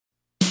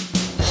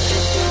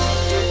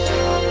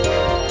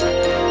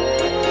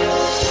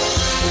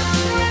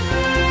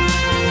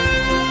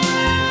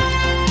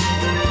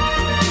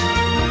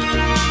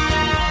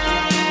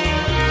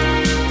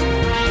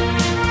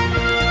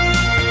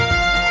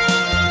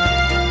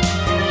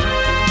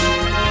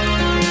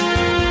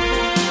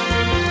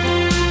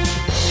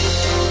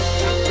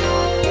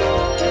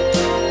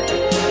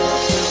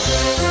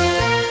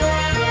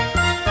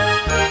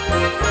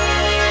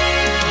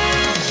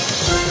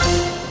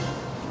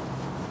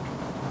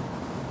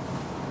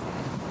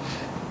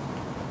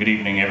Good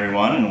evening,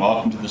 everyone, and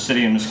welcome to the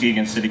City of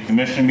Muskegon City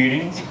Commission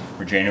meeting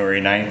for January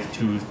 9th,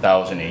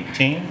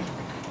 2018.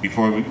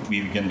 Before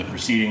we begin the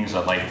proceedings,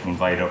 I'd like to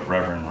invite up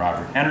Reverend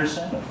Robert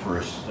Henderson of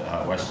First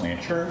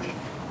Wesleyan Church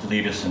to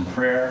lead us in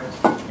prayer.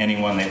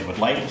 Anyone that would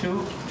like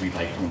to, we'd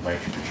like to invite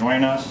you to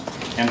join us.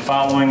 And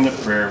following the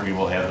prayer, we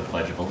will have the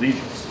Pledge of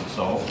Allegiance.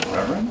 So,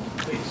 Reverend,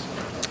 please.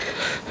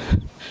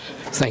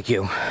 Thank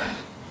you.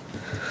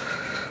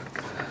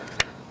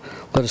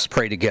 Let us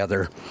pray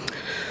together.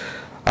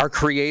 Our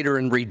Creator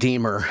and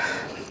Redeemer,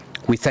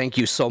 we thank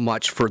you so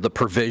much for the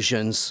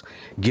provisions,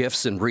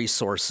 gifts, and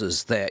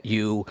resources that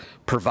you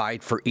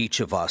provide for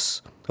each of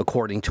us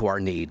according to our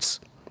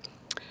needs.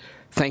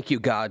 Thank you,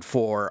 God,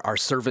 for our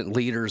servant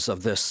leaders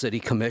of this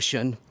city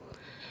commission.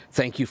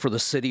 Thank you for the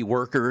city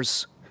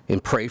workers,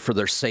 and pray for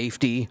their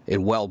safety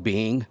and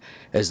well-being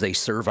as they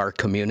serve our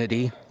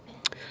community.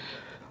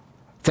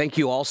 Thank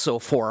you also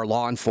for our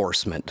law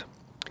enforcement,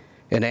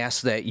 and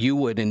ask that you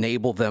would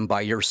enable them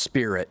by your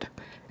Spirit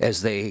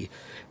as they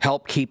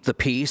help keep the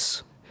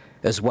peace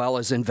as well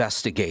as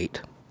investigate,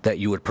 that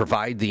you would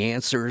provide the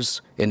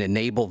answers and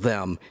enable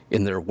them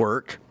in their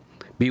work.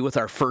 Be with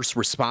our first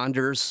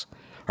responders,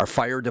 our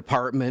fire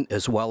department,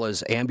 as well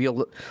as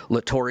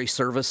ambulatory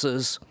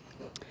services.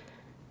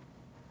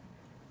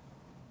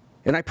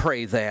 And I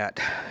pray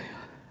that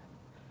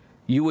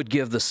you would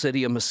give the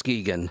city of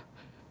Muskegon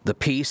the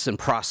peace and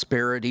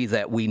prosperity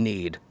that we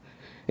need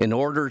in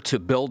order to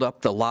build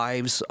up the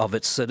lives of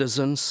its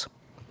citizens.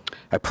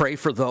 I pray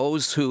for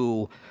those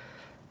who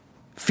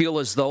feel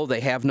as though they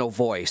have no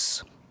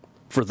voice,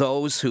 for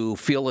those who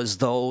feel as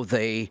though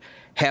they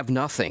have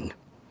nothing,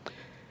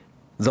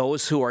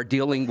 those who are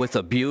dealing with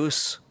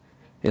abuse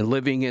and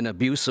living in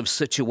abusive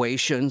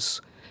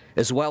situations,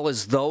 as well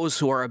as those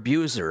who are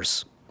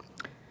abusers.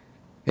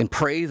 And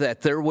pray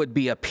that there would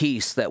be a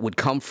peace that would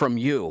come from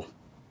you,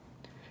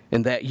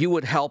 and that you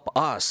would help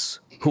us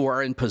who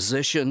are in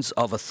positions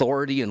of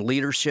authority and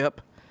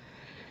leadership,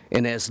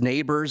 and as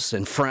neighbors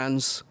and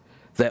friends,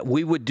 that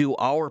we would do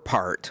our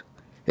part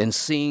in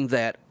seeing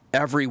that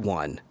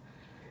everyone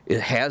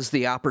has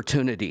the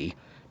opportunity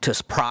to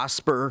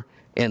prosper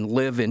and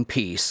live in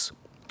peace.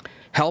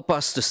 Help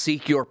us to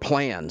seek your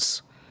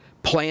plans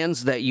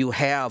that you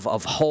have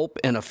of hope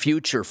and a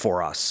future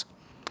for us.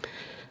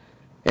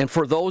 And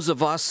for those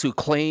of us who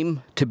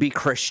claim to be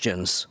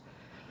Christians,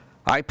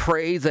 I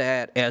pray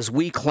that as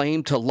we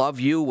claim to love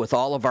you with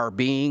all of our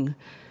being,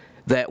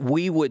 that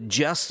we would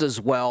just as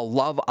well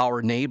love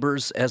our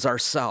neighbors as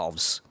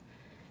ourselves,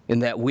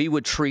 and that we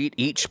would treat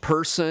each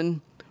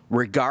person,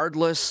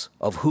 regardless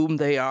of whom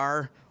they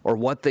are or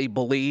what they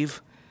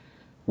believe,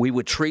 we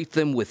would treat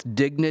them with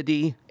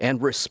dignity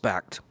and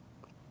respect.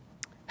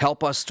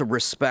 Help us to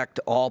respect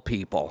all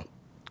people.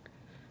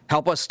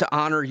 Help us to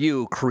honor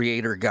you,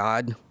 Creator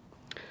God.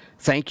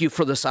 Thank you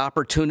for this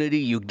opportunity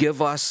you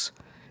give us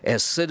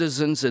as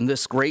citizens in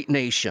this great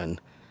nation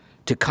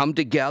to come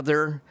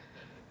together,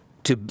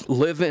 to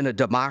live in a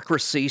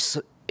democracy,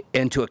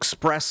 and to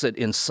express it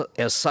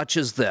as such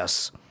as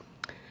this.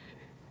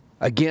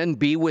 Again,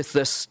 be with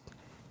this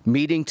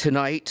meeting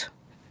tonight.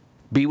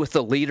 Be with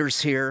the leaders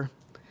here.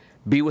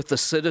 Be with the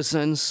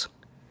citizens.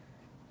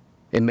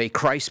 And may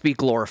Christ be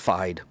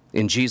glorified.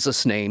 In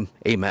Jesus' name,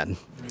 amen.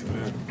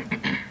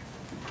 Amen.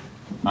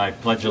 I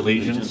pledge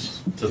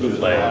allegiance to the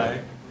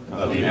flag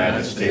of the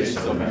United States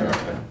of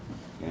America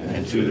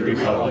and to the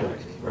republic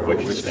for which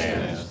it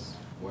stands,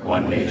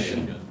 one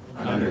nation,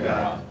 under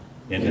God,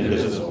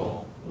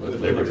 indivisible,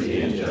 with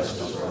liberty and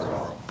justice for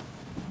all.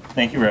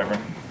 Thank you,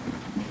 Reverend.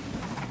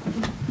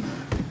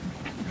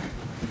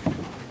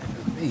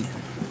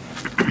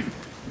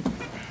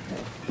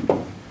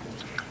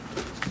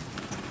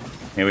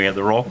 May we have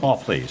the roll call,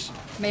 please?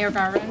 Mayor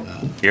Garvin.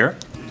 Here.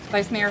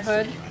 Vice Mayor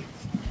Hood.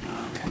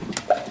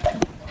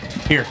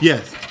 Here.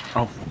 Yes.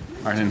 Oh,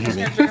 I didn't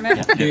hear Commissioner you.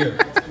 Dermott. Here.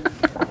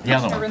 The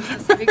other Commissioner one.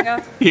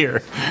 Rinsky-Sivika. Here.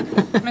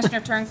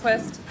 Commissioner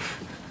Turnquist.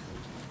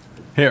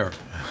 Here.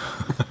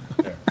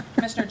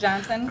 Commissioner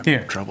Johnson.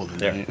 Here. Trouble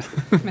there.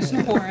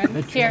 Commissioner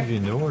Warren. Here.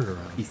 In order.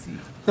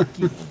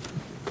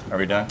 Are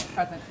we done?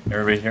 Present.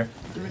 Everybody here?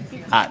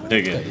 Ah,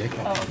 dig it.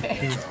 Oh,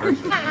 okay.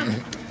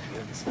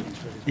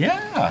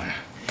 Yeah.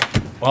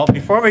 Well,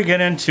 before we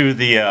get into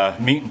the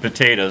meat and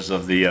potatoes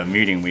of the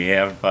meeting, we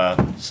have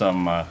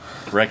some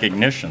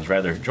recognitions,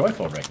 rather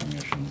joyful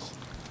recognitions,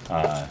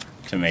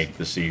 to make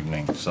this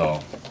evening.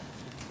 So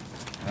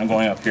I'm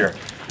going up here.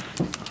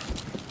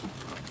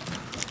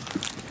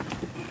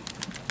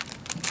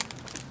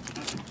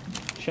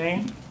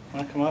 Shane,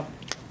 want to come up?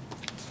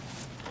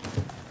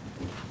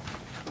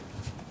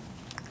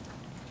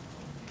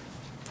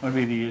 What would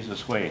be the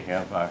easiest way?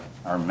 Have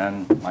our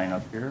men line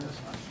up here?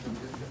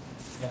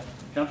 Yeah.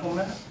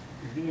 Gentlemen,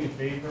 do me a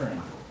favor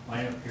and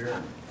line up here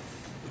and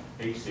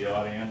face the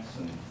audience.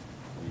 And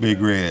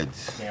Big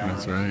reds. camera.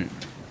 That's right.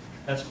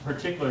 That's a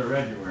particular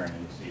red you're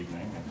wearing this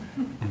evening.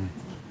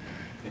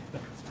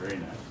 That's very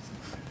nice.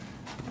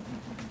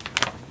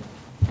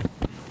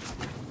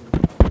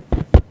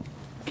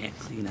 Can't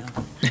see now.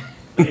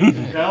 Ladies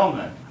and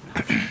gentlemen,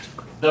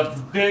 The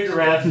Big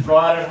Reds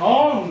brought it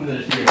home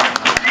this year.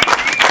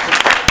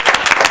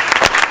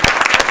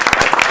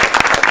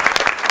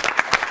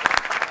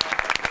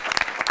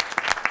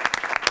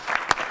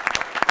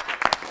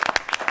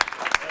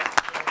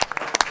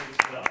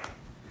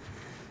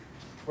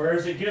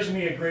 Whereas it gives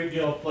me a great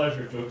deal of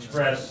pleasure to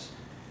express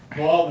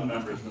to all the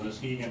members of the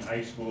Muskegon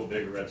High School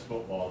Big Reds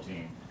football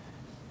team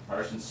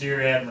our sincere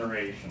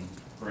admiration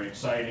for an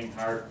exciting,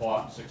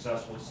 hard-fought,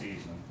 successful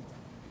season.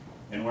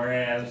 And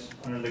whereas,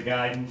 under the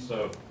guidance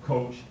of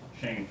Coach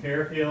Shane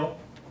Fairfield,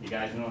 you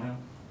guys know him?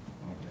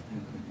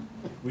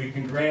 Okay. We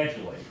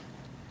congratulate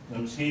the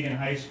Muskegon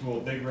High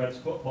School Big Reds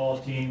football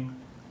team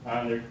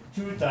on their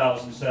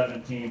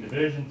 2017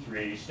 Division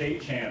III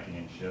state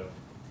championship.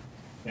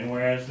 And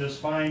whereas this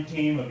fine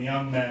team of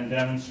young men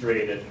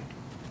demonstrated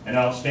an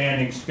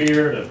outstanding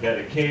spirit of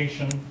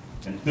dedication,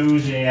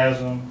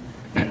 enthusiasm,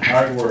 and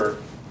hard work,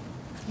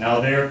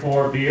 now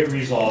therefore be it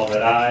resolved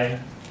that I,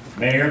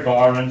 Mayor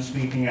Garland,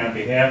 speaking on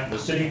behalf of the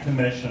City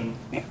Commission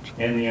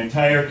and the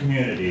entire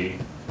community,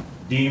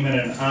 deem it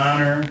an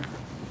honor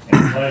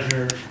and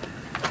pleasure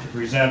to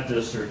present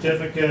this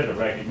certificate of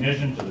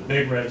recognition to the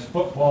Big Reds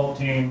football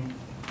team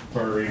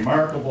for a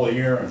remarkable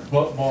year in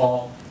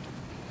football.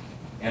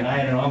 And I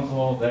had an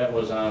uncle that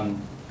was on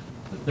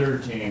the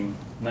third team,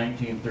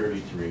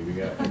 1933. We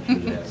got pictures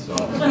of that, so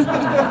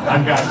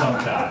I've got some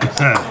ties.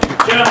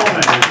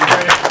 Gentlemen,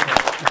 congratulations.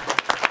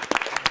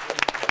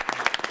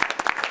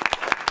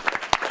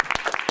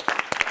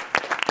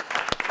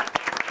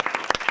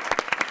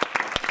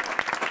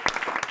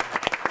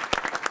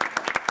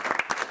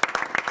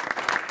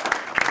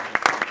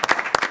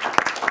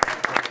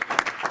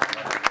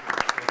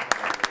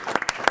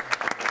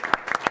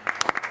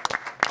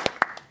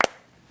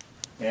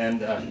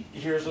 And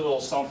here's a little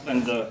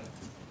something to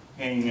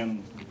hang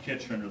in the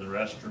kitchen or the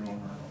restroom.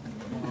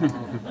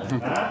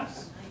 Huh?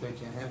 They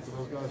can't have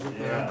those guys up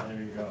there. Yeah,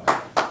 there you go.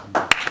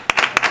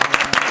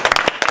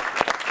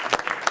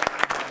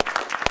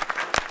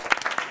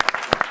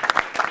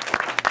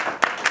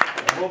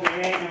 And we'll be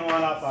hanging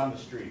one up on the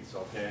streets,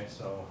 okay?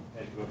 So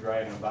as you go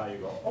driving by, you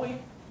go, oh yeah.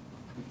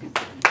 Good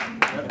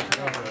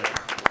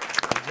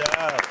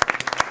job.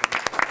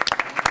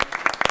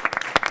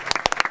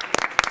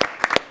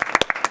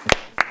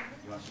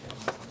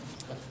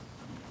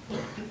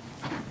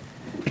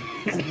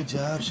 Good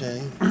job,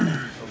 Shane. Do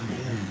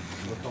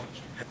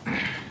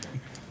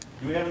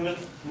we have a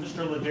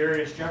Mr.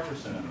 Ladarius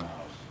Jefferson in the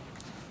house?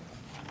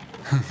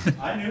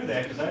 I knew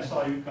that because I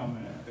saw you come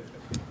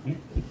in. Mr.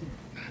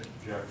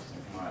 Jefferson,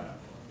 come on up.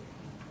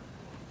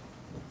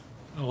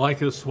 I like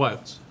his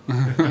sweats.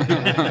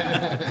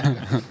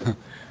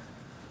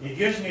 It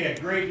gives me a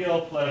great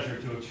deal of pleasure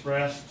to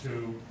express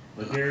to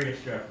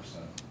Ladarius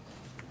Jefferson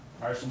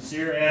our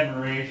sincere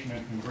admiration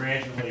and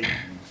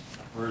congratulations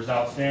for his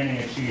outstanding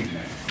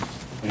achievement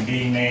in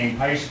being named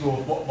High School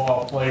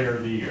Football Player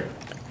of the Year.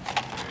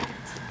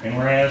 And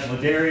whereas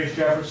Ladarius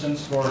Jefferson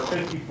scored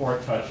 54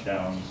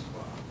 touchdowns,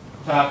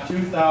 topped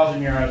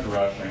 2,000 yards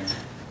rushing,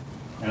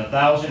 and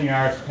 1,000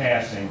 yards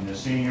passing his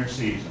senior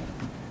season,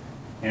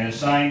 and is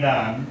signed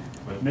on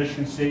with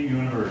Michigan State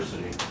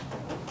University.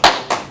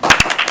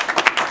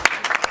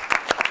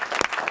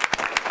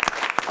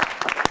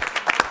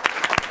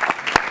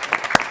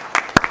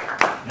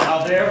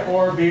 Now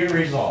therefore be it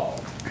resolved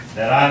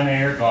that I,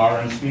 Mayor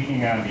Garland,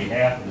 speaking on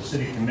behalf of the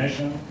City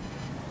Commission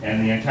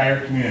and the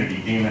entire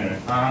community, deem it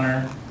an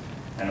honor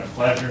and a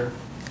pleasure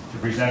to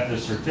present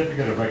this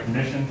certificate of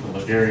recognition to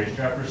Ladarius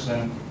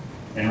Jefferson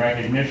in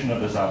recognition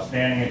of his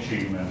outstanding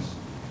achievements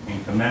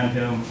and commend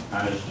him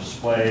on his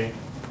display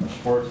of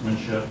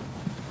sportsmanship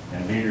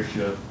and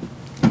leadership.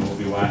 And we'll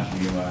be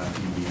watching you on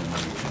TV in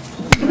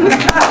the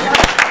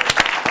weekend.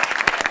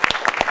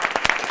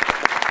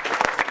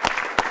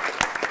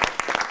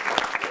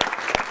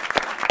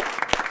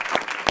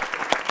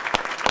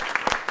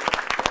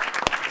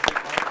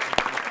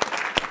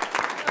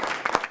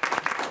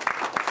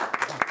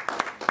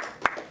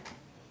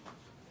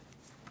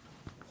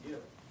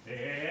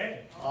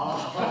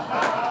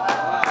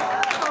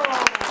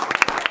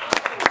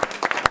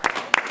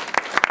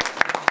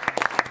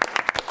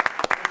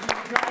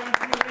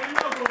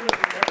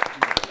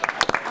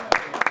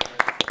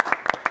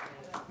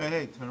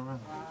 Hey, turn around.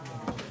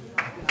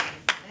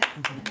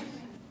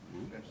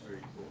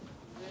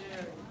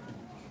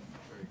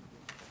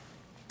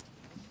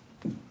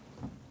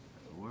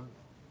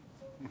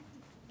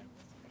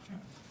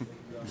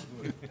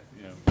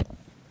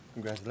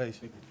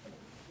 Congratulations.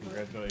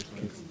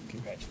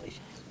 Congratulations.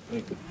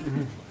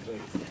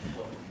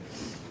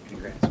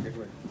 Congrats. Good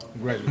work.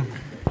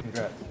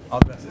 Congrats. All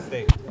the best.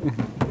 Stay.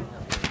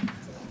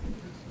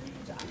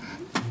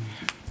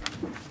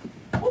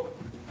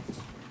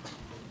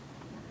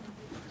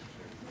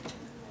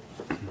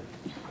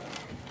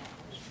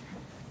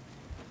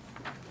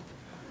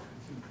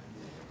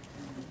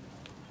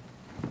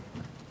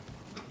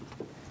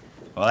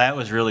 Well, that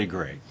was really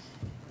great.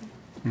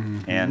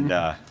 And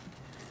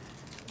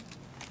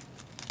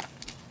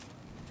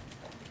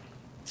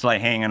it's like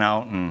hanging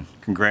out and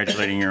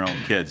congratulating your own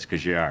kids,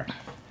 because you are.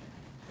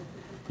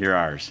 You're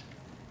ours.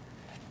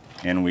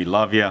 And we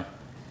love you.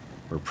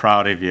 We're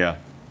proud of you.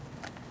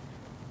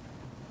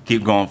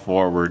 Keep going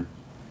forward.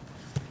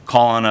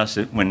 Call on us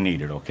when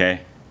needed,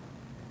 okay?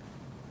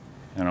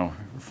 You know,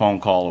 phone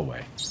call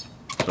away.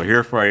 So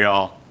here for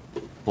y'all.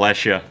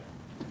 Bless you.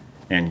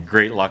 And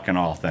great luck in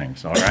all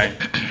things, all right?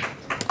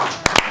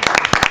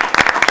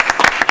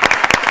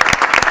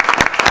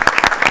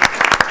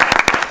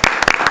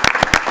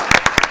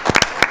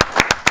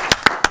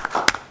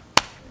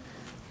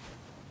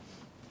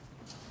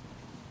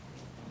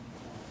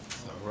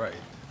 All right.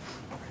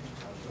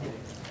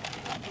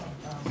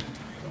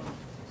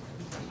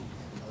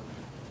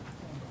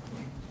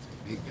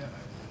 Big guy.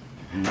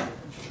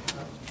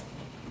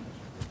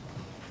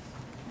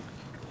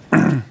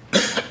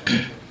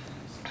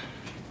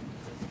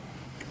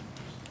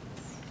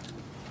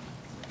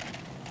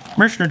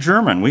 Commissioner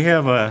German, we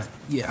have a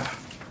Yeah.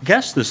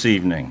 guest this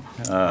evening.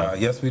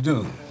 Yes, we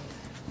do.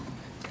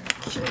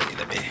 Okay,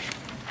 let me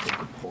take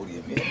the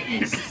podium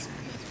here.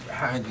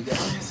 Behind you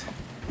guys.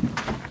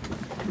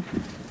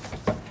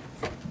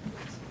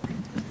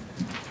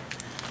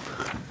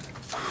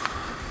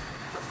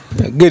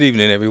 Good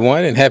evening,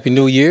 everyone, and Happy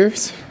New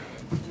Year's.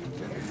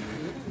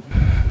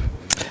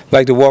 I'd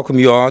like to welcome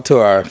you all to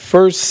our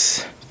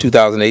first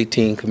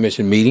 2018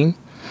 Commission meeting.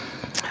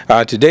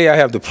 Today I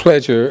have the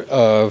pleasure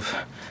of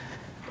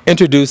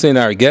introducing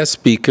our guest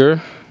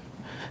speaker,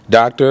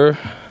 Dr.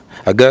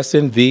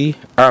 Augustin V.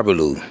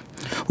 Arbalou,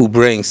 who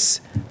brings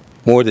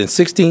more than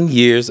 16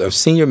 years of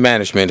senior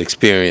management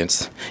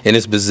experience in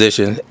his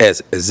position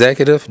as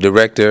Executive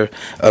Director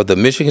of the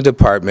Michigan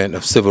Department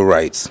of Civil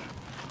Rights,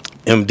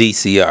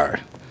 MDCR.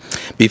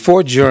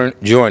 Before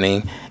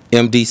joining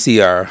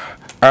MDCR,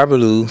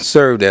 Arbalou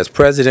served as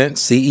President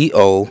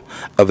CEO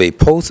of a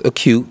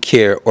post-acute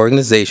care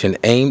organization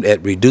aimed at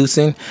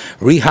reducing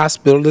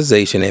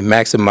rehospitalization and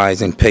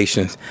maximizing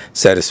patient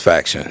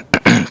satisfaction.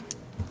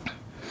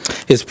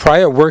 His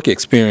prior work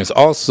experience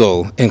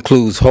also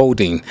includes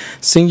holding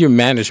senior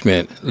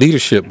management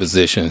leadership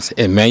positions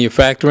in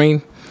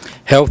manufacturing,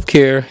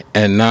 healthcare,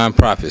 and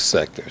nonprofit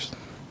sectors,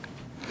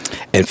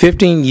 and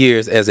 15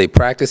 years as a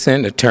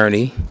practicing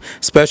attorney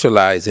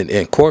specializing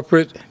in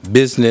corporate,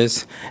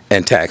 business,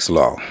 and tax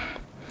law.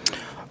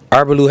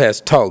 Arbalou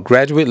has taught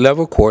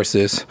graduate-level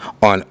courses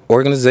on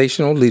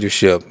organizational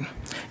leadership,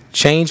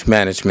 change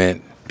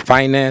management,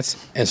 finance,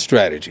 and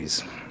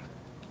strategies.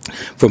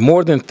 For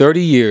more than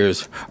 30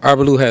 years,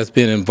 Arbalou has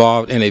been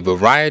involved in a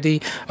variety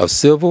of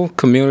civil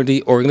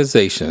community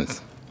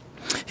organizations.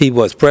 He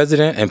was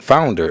president and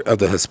founder of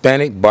the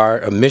Hispanic Bar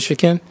of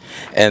Michigan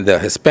and the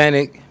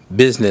Hispanic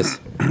Business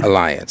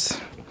Alliance,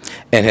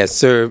 and has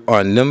served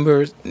on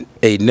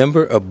a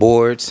number of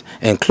boards,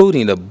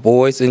 including the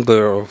Boys and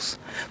Girls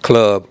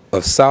Club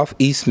of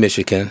Southeast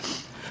Michigan,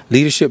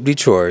 Leadership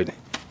Detroit,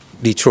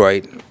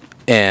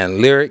 and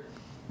Lyric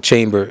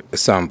Chamber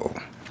Ensemble.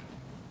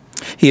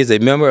 He is a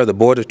member of the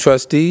Board of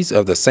Trustees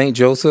of the St.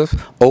 Joseph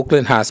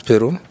Oakland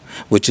Hospital,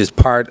 which is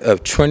part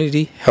of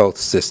Trinity Health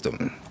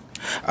System.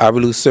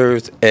 Arbalou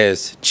serves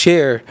as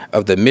chair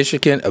of the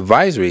Michigan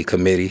Advisory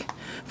Committee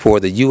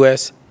for the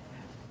U.S.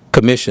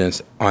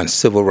 Commissions on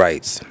Civil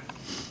Rights.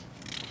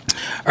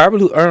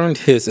 Arbalou earned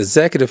his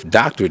executive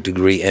doctorate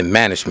degree in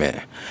management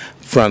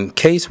from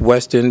Case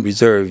Western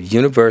Reserve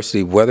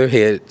University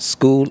Weatherhead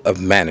School of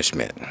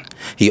Management.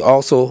 He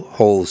also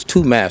holds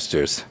 2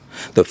 masters,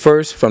 the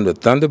first from the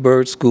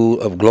Thunderbird School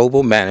of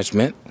Global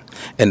Management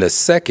and the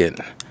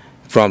second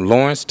from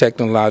Lawrence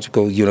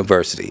Technological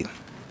University,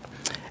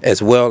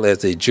 as well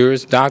as a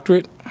Juris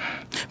Doctorate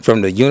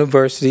from the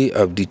University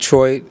of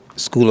Detroit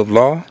School of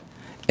Law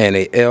and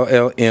a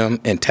LLM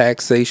in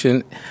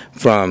taxation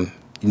from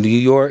New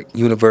York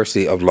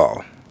University of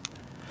Law.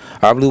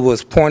 Arbalou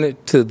was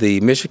appointed to the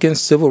Michigan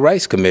Civil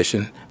Rights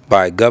Commission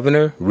by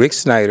Governor Rick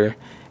Snyder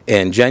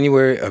in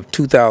January of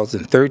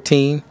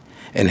 2013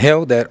 and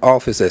held that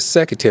office as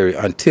secretary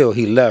until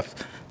he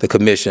left the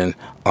commission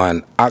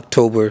on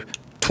October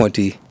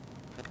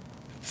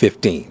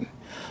 2015.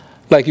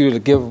 I'd like you to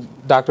give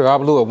Dr.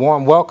 Arbalou a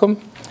warm welcome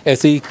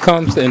as he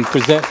comes and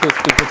presents his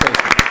presentation.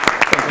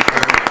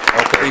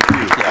 Thank you.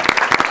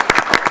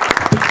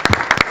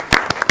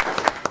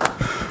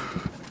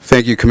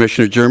 Thank you,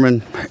 Commissioner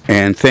German,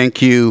 and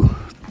thank you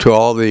to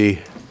all the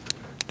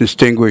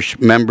distinguished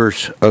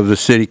members of the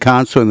City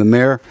Council and the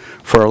Mayor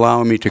for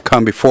allowing me to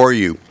come before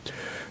you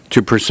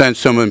to present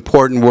some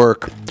important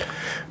work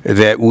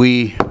that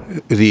we,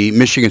 the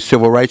Michigan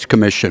Civil Rights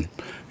Commission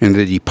and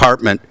the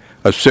Department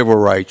of Civil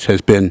Rights,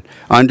 has been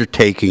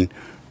undertaking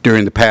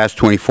during the past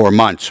 24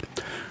 months,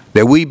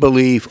 that we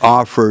believe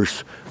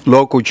offers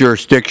local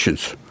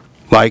jurisdictions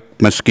like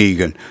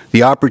Muskegon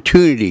the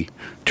opportunity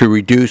to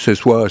reduce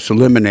as well as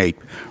eliminate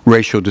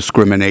racial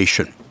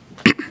discrimination.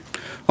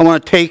 I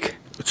want to take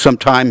some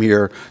time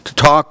here to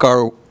talk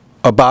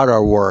about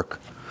our work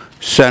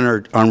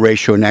centered on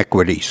racial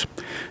inequities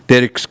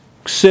that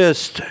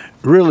exist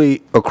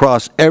really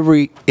across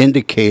every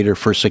indicator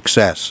for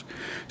success,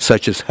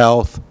 such as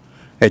health,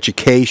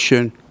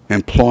 education,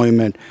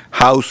 employment,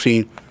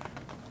 housing,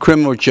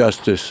 criminal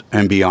justice,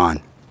 and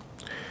beyond.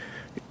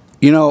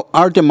 You know,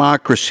 our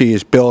democracy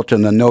is built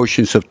on the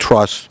notions of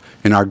trust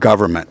in our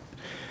government,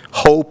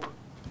 hope,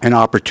 and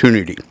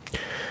opportunity.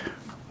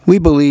 We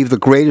believe the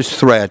greatest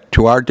threat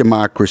to our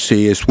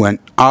democracy is when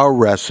our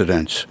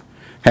residents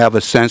have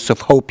a sense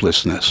of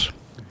hopelessness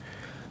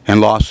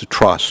and loss of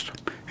trust.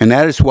 And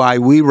that is why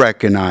we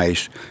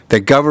recognize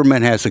that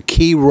government has a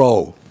key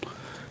role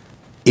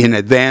in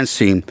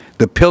advancing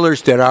the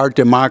pillars that our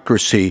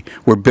democracy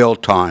were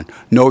built on,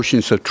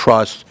 notions of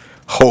trust,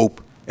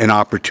 hope, and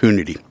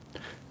opportunity.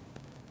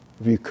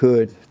 If you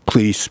could,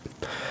 please.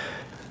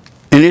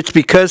 And it's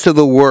because of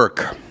the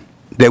work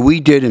that we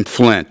did in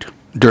Flint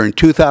during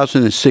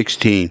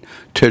 2016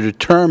 to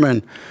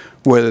determine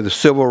whether the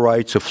civil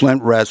rights of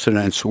Flint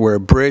residents were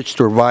abridged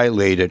or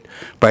violated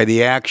by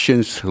the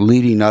actions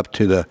leading up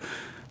to the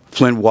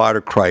Flint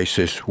water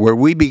crisis, where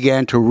we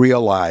began to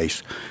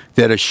realize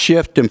that a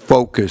shift in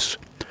focus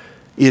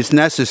is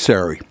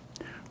necessary.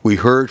 We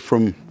heard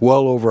from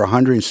well over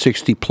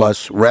 160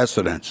 plus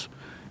residents,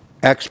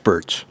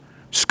 experts,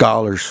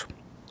 scholars.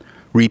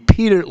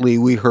 Repeatedly,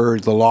 we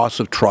heard the loss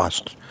of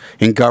trust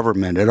in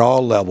government at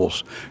all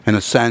levels and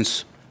a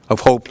sense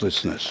of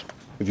hopelessness.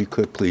 If you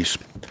could, please.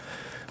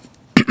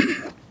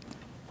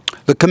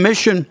 The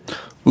Commission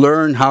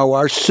learned how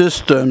our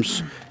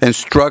systems and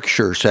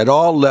structures at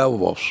all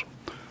levels,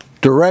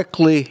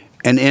 directly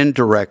and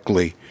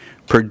indirectly,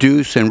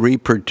 produce and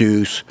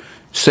reproduce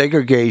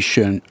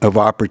segregation of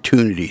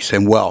opportunities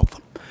and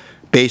wealth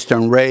based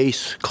on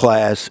race,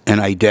 class, and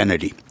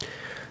identity.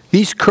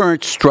 These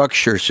current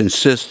structures and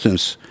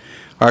systems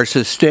are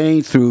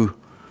sustained through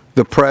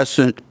the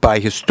present by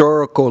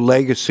historical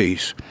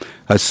legacies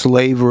of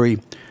slavery,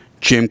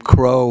 Jim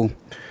Crow,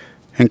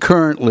 and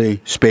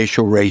currently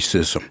spatial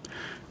racism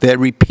that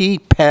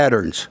repeat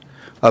patterns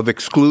of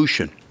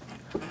exclusion,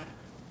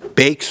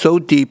 baked so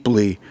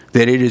deeply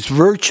that it is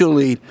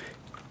virtually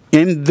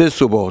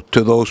invisible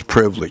to those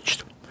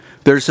privileged.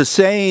 There's a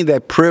saying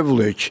that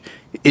privilege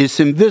is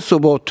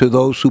invisible to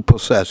those who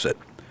possess it.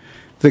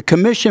 The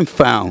Commission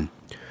found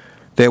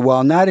that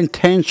while not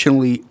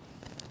intentionally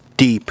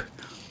deep,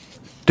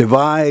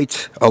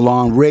 divides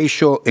along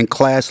racial and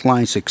class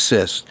lines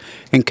exist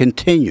and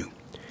continue,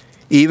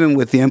 even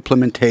with the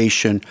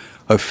implementation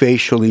of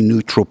facially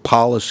neutral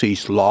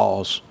policies,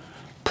 laws,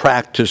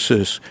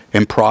 practices,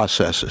 and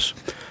processes.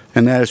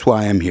 And that is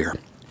why I'm here.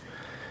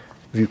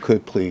 If you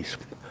could, please.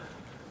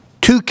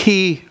 Two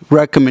key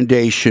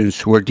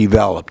recommendations were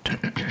developed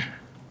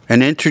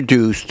and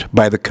introduced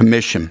by the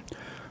Commission,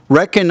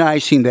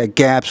 recognizing that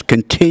gaps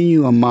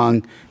continue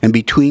among and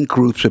between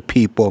groups of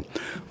people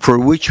for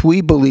which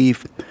we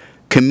believe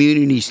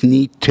communities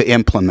need to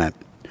implement.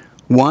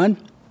 One,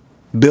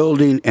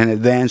 building and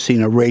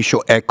advancing a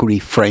racial equity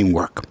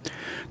framework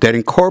that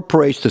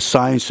incorporates the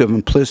science of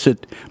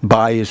implicit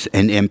bias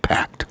and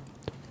impact.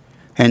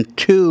 And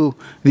two,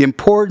 the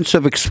importance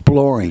of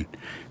exploring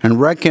and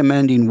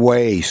recommending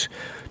ways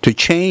to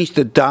change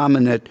the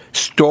dominant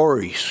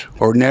stories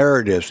or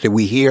narratives that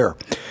we hear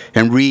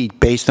and read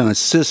based on a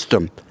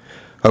system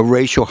of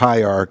racial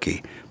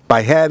hierarchy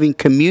by having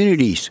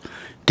communities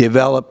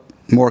develop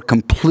more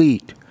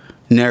complete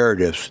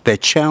narratives that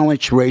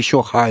challenge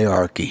racial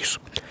hierarchies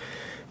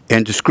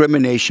and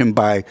discrimination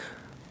by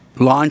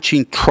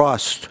launching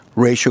trust,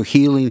 racial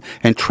healing,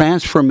 and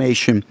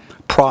transformation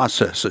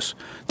processes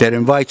that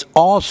invites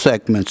all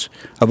segments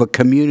of a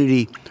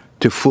community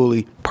to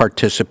fully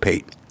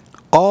participate,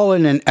 all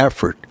in an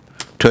effort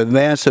to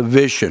advance a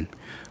vision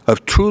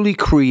of truly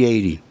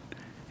creating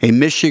a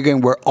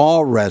Michigan where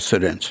all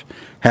residents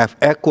have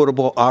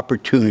equitable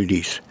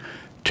opportunities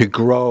to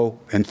grow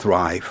and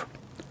thrive.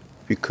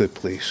 If you could,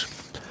 please.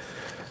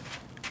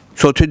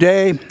 So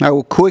today, I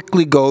will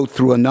quickly go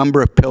through a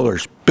number of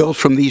pillars built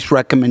from these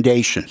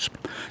recommendations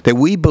that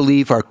we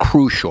believe are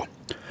crucial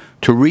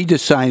to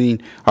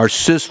redesigning our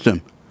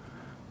system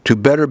to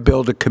better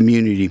build a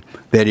community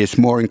that is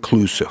more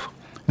inclusive.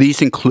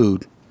 These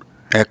include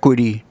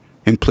equity,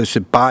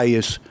 implicit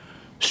bias,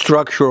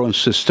 structural and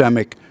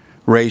systemic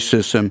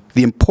racism,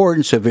 the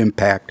importance of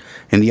impact,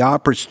 and the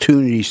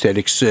opportunities that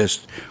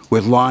exist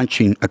with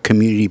launching a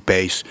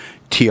community-based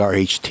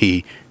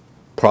TRHT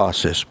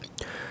process.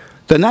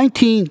 The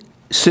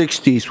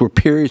 1960s were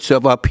periods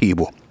of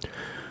upheaval,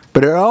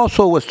 but it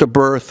also was the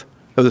birth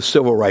of the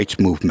civil rights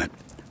movement.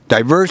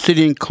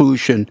 Diversity and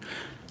inclusion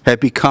have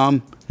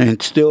become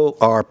and still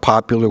are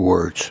popular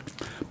words.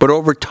 But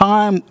over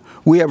time,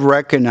 we have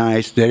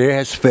recognized that it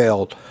has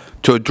failed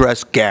to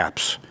address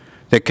gaps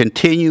that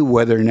continue,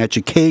 whether in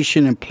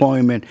education,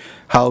 employment,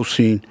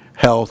 housing,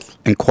 health,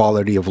 and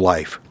quality of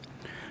life.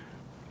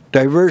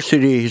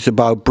 Diversity is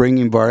about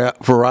bringing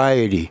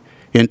variety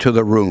into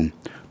the room,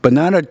 but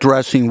not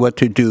addressing what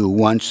to do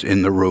once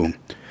in the room.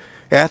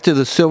 After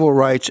the civil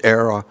rights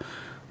era,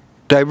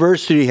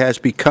 diversity has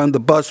become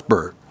the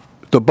buzzword.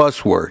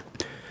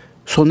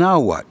 So now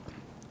what?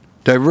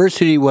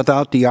 Diversity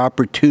without the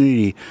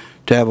opportunity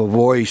to have a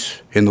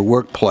voice in the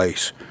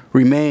workplace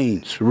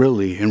remains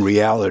really, in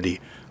reality,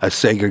 a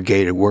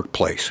segregated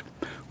workplace.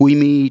 We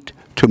need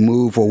to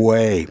move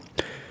away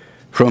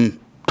from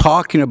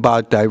talking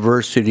about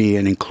diversity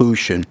and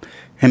inclusion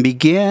and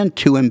began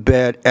to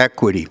embed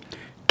equity,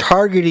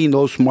 targeting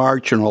those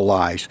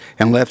marginalized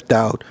and left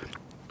out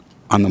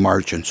on the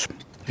margins.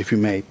 If you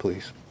may,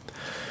 please.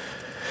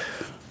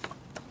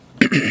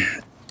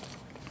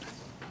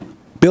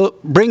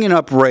 Bringing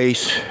up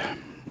race,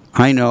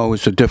 I know,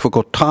 is a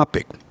difficult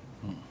topic.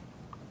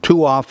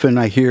 Too often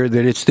I hear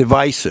that it's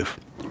divisive.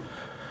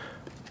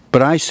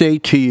 But I say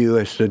to you,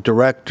 as the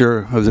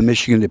director of the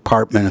Michigan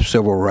Department of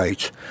Civil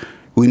Rights,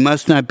 we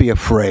must not be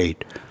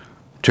afraid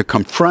to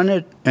confront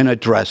it and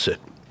address it.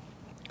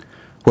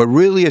 What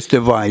really is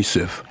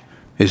divisive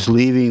is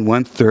leaving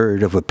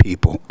 1/3 of a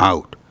people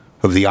out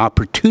of the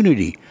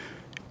opportunity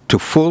to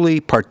fully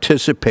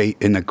participate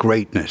in the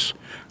greatness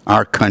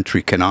our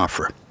country can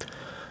offer.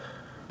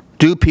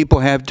 Do people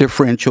have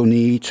differential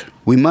needs?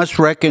 We must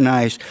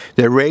recognize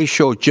that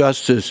racial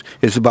justice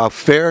is about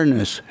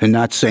fairness and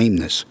not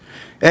sameness.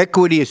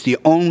 Equity is the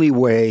only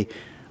way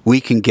we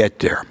can get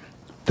there.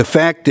 The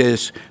fact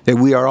is that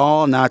we are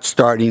all not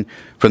starting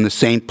from the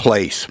same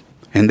place,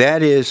 and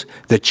that is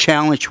the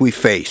challenge we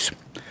face.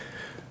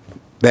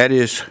 That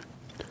is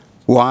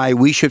why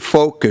we should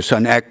focus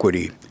on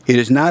equity. It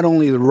is not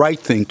only the right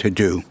thing to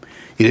do,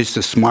 it is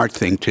the smart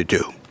thing to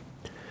do.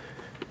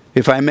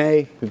 If I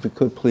may, if you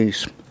could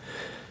please.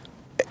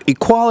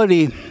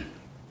 Equality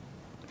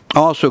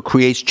also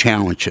creates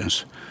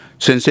challenges,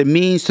 since it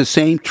means the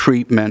same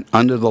treatment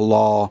under the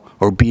law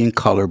or being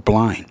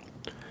colorblind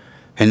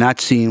and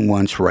not seeing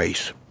one's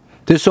race.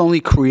 This only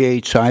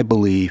creates, I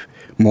believe,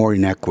 more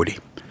inequity.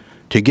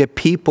 To get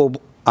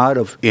people out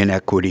of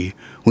inequity,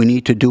 we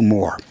need to do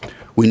more.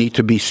 We need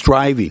to be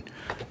striving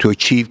to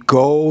achieve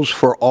goals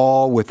for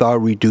all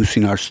without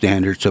reducing our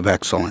standards of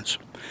excellence.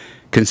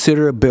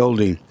 Consider a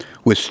building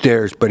with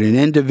stairs, but an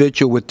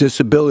individual with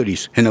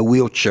disabilities in a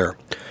wheelchair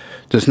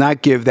does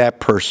not give that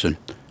person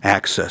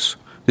access.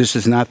 This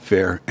is not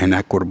fair and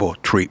equitable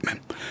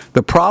treatment.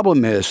 The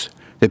problem is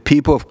that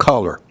people of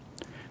color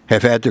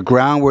have had the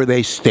ground where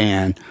they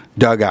stand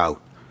dug out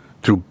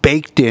through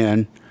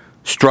baked-in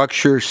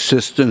structures,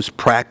 systems,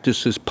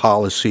 practices,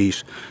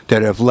 policies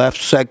that have left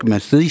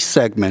these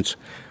segments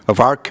of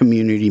our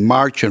community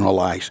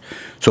marginalized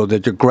so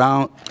that the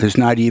ground is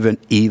not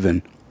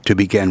even to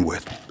begin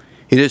with.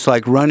 It is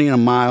like running a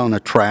mile on a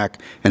track,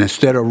 and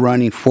instead of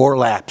running 4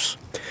 laps,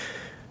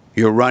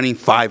 you're running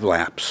 5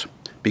 laps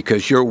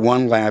because you're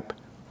 1 lap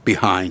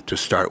behind to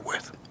start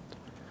with.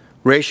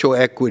 Racial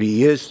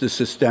equity is the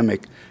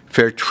systemic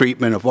fair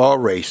treatment of all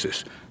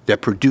races that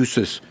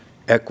produces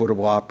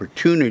equitable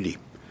opportunity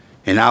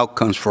and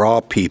outcomes for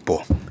all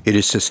people. It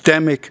is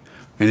systemic,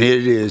 and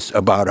it is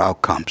about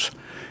outcomes.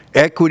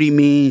 Equity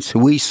means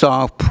we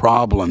solve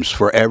problems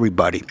for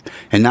everybody,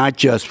 and not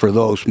just for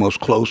those most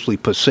closely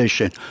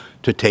positioned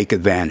to take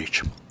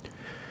advantage.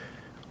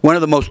 One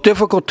of the most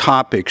difficult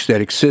topics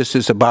that exists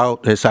is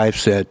about, as I've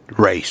said,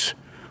 race.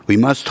 We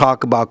must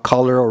talk about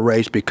color or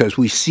race because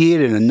we see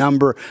it in a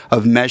number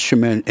of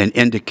measurement and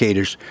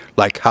indicators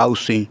like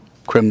housing,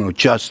 criminal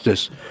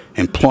justice,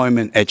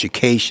 employment,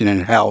 education,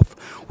 and health,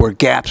 where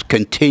gaps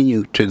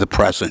continue to the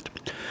present.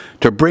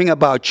 To bring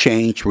about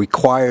change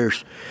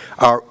requires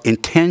our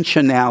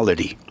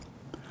intentionality,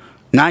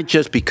 not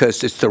just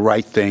because it's the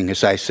right thing,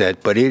 as I said,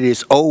 but it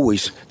is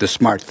always the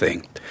smart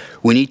thing.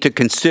 We need to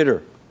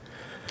consider,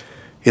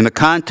 in the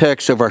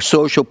context of our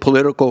social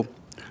political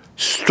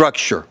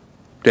structure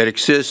that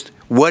exists,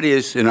 what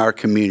is in our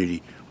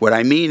community. What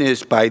I mean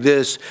is by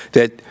this,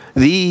 that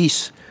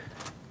these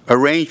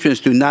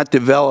arrangements do not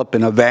develop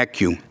in a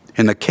vacuum.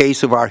 In the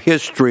case of our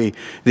history,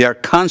 they are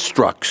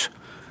constructs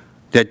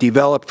that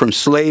developed from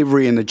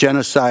slavery and the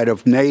genocide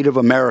of Native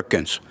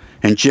Americans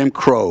and Jim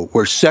Crow,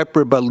 where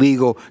separate but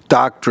legal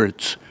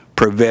doctrines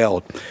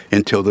prevailed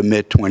until the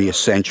mid-20th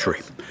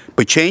century.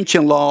 But change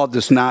in law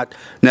does not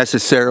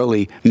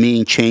necessarily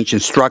mean change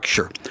in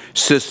structure,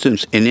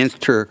 systems, and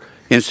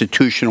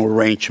institutional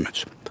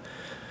arrangements.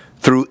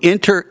 Through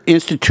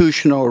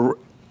interinstitutional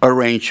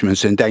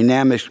arrangements and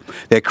dynamics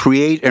that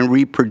create and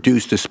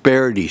reproduce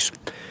disparities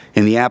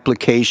in the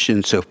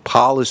applications of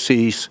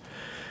policies,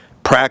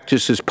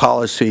 practices,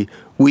 policy,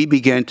 we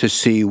begin to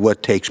see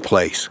what takes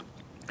place.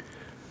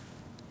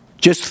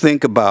 Just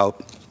think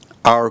about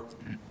our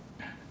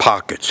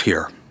pockets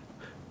here.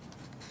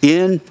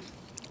 In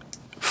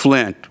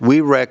Flint, we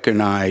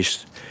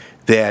recognized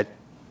that,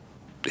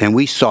 and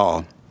we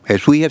saw,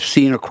 as we have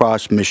seen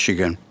across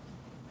Michigan,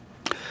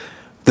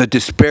 the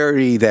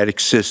disparity that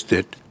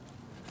existed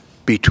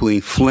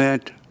between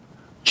Flint,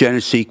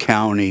 Genesee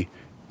County,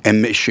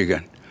 and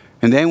Michigan.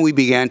 And then we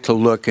began to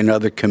look in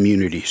other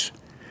communities,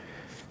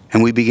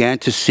 and we began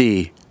to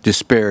see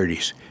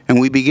disparities. And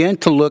we began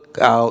to look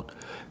out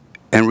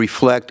and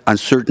reflect on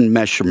certain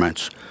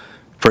measurements.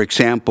 For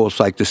examples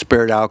like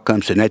disparate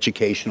outcomes in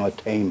educational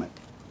attainment.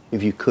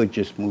 If you could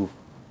just move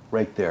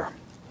right there.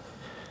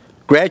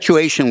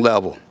 Graduation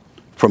level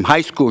from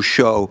high school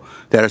show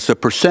that as a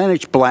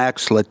percentage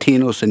blacks,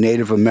 Latinos, and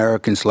Native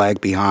Americans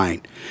lag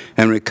behind.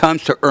 And when it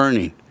comes to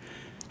earning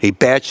a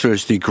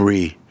bachelor's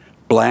degree,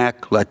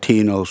 Black,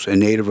 Latinos, and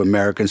Native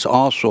Americans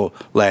also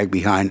lag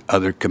behind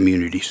other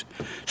communities.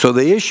 So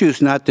the issue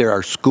is not that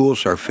our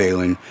schools are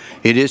failing,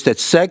 it is that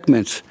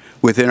segments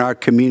within our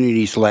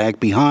communities lag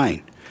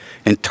behind.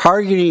 And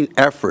targeting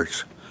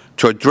efforts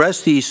to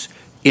address these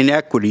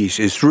inequities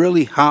is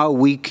really how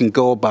we can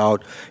go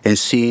about and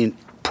seeing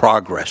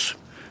progress,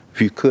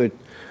 if you could.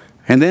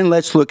 And then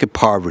let's look at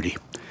poverty.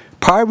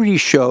 Poverty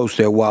shows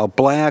that while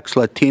blacks,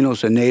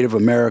 Latinos, and Native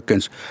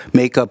Americans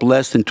make up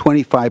less than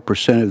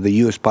 25% of the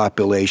U.S.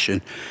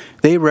 population,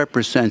 they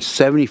represent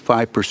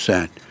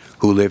 75%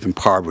 who live in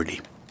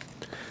poverty,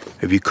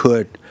 if you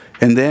could.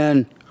 And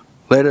then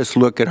let us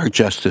look at our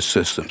justice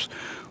systems,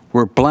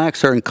 where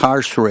blacks are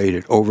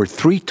incarcerated over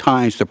 3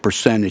 times the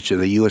percentage of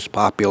the U.S.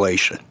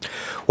 population,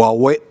 while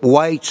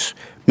whites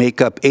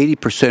make up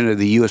 80% of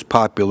the U.S.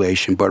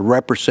 population but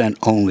represent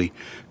only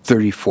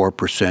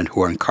 34%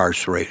 who are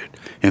incarcerated.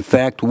 In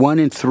fact, 1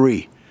 in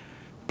 3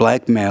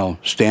 black male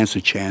stands a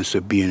chance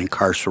of being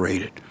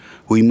incarcerated.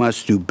 We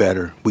must do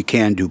better. We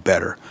can do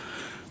better.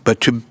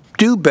 But to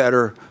do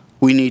better,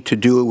 we need to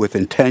do it with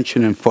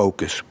intention and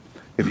focus,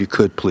 if you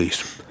could,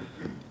 please.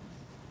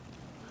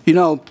 You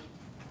know,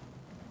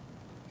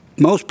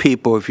 most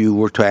people, if you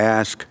were to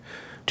ask,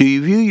 do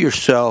you view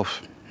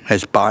yourself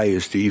as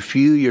biased? Do you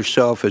view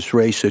yourself as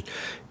racist?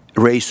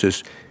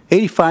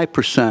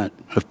 85%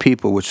 of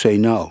people would say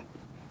no.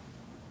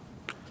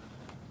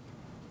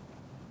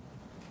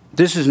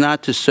 This is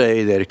not to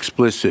say that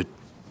explicit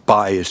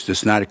bias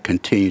does not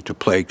continue to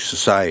plague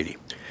society,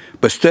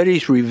 but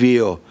studies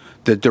reveal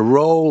that the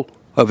role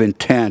of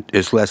intent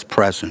is less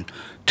present.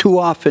 Too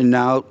often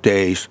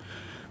nowadays,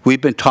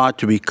 we've been taught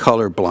to be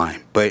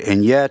colorblind,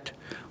 and yet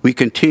we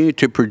continue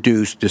to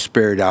produce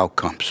disparate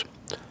outcomes.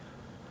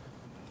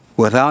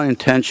 Without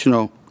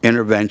intentional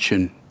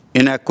intervention,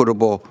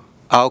 inequitable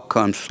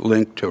outcomes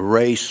linked to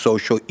race,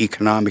 social,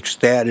 economic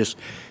status,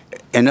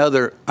 and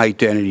other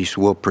identities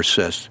will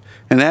persist.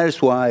 And that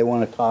is why I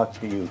want to talk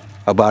to you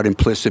about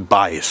implicit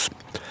bias.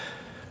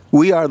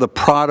 We are the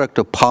product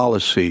of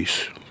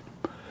policies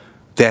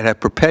that have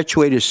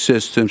perpetuated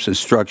systems and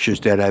structures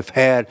that have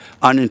had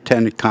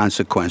unintended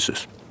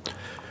consequences.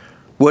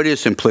 What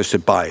is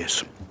implicit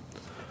bias?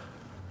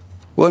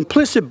 Well,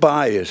 implicit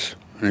bias,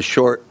 in a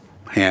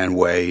shorthand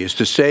way, is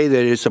to say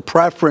that it's a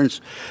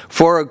preference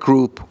for a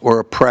group or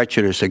a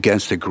prejudice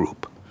against a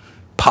group,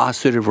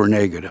 positive or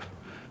negative,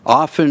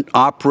 often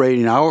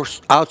operating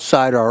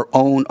outside our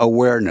own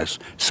awareness,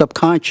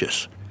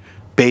 subconscious,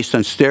 based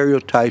on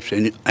stereotypes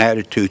and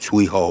attitudes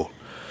we hold.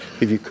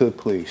 If you could,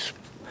 please.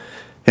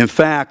 In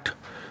fact,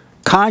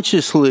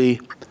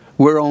 consciously,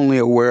 we're only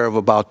aware of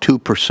about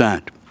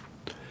 2%.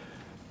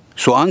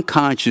 So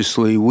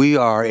unconsciously, we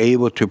are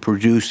able to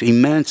produce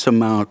immense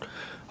amount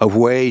of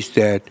ways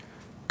that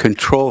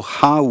control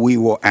how we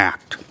will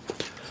act.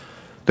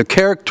 The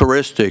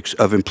characteristics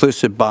of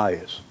implicit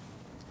bias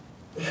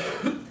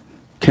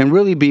can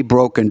really be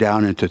broken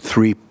down into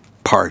 3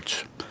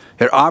 parts.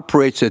 It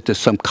operates at the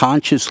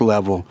subconscious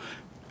level,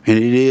 and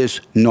it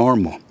is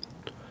normal.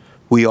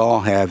 We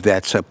all have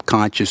that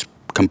subconscious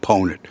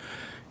component.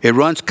 It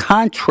runs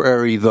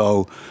contrary,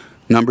 though,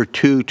 number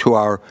 2, to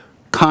our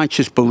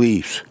conscious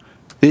beliefs.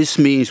 This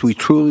means we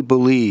truly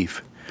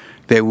believe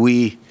that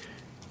we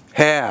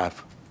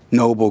have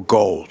noble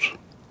goals,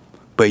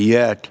 but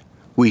yet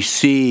we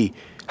see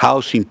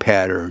housing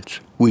patterns,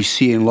 we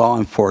see in law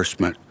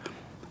enforcement,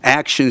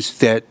 actions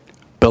that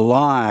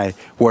belie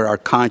what our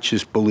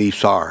conscious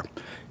beliefs are.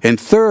 And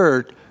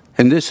third,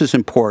 and this is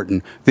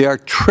important, they are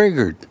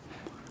triggered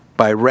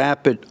by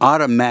rapid,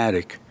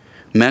 automatic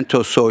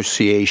mental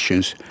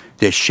associations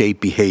that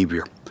shape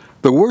behavior.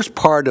 The worst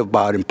part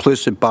about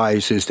implicit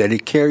bias is that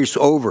it carries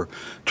over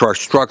to our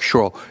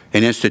structural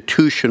and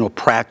institutional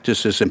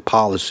practices and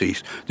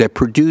policies that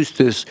produce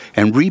this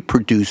and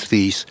reproduce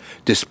these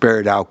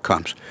disparate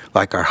outcomes,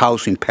 like our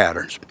housing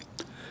patterns.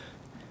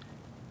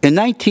 In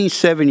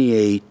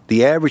 1978,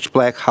 the average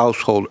black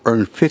household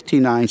earned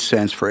 59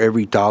 cents for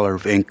every dollar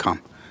of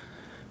income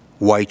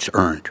whites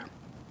earned.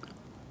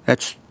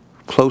 That's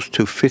close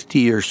to 50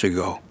 years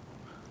ago.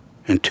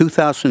 In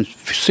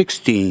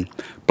 2016,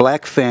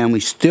 black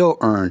families still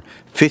earn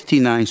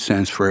 59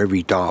 cents for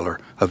every dollar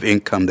of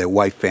income that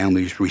white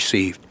families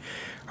received.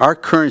 Our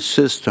current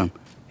system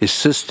is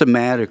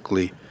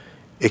systematically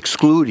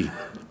excluding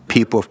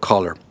people of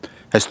color.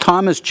 As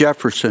Thomas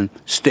Jefferson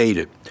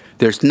stated,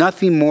 there's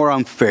nothing more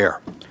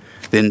unfair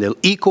than the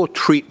equal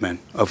treatment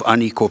of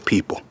unequal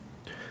people.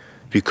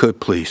 If you could,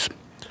 please.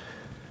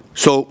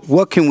 So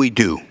what can we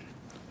do?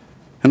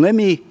 And let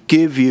me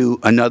give you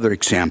another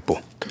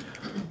example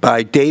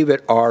by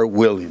David R.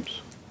 Williams.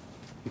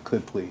 If you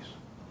could, please.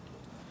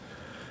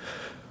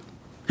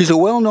 He's a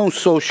well-known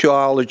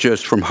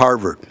sociologist from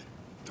Harvard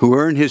who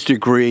earned his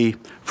degree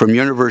from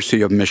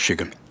University of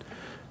Michigan.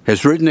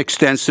 Has written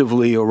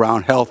extensively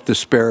around health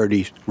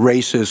disparities,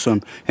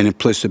 racism, and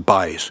implicit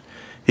bias.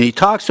 And he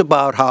talks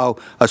about how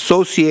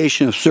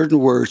association of certain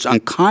words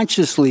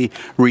unconsciously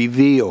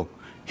reveal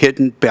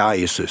hidden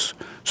biases.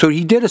 So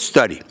he did a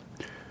study.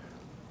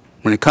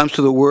 When it comes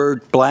to the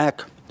word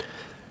black,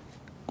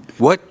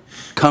 what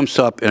comes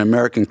up in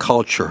American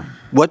culture?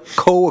 What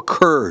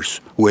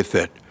co-occurs with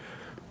it?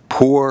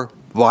 Poor,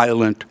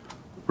 violent,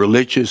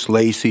 religious,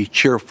 lazy,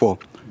 cheerful,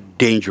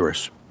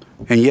 dangerous.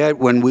 And yet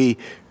when we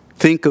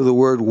think of the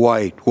word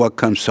white, what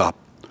comes up?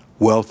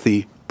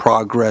 Wealthy,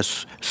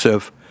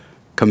 progressive,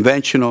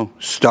 conventional,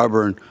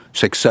 stubborn,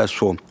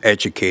 successful,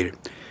 educated.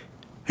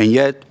 And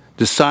yet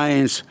the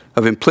science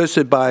of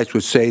implicit bias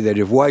would say that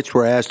if whites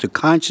were asked to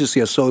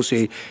consciously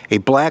associate a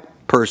black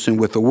person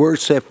with the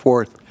words set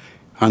forth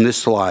on this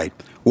slide,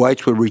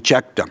 whites would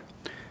reject them.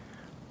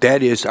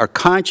 That is, our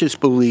conscious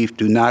belief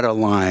do not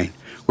align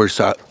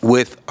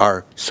with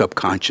our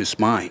subconscious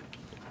mind.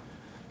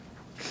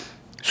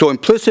 So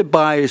implicit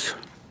bias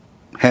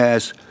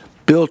has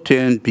built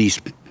in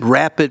these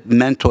rapid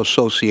mental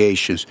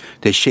associations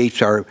that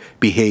shapes our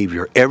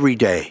behavior every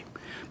day.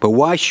 But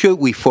why should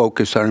we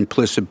focus on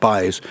implicit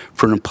bias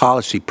from a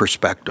policy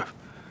perspective?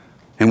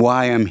 And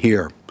why I'm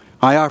here?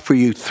 I offer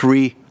you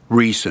 3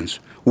 reasons.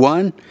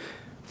 1,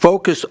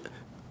 focus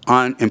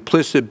on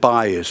implicit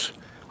bias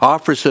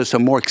offers us a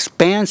more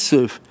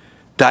expansive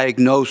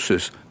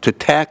diagnosis to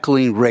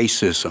tackling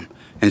racism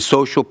and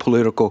social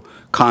political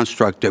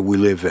construct that we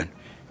live in.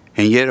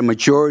 And yet a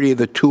majority of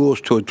the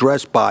tools to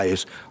address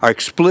bias are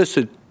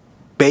explicit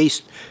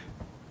based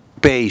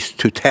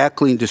to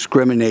tackling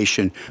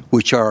discrimination,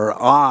 which are at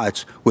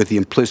odds with the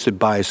implicit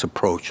bias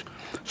approach.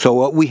 So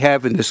what we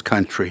have in this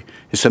country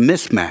is a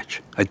mismatch,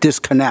 a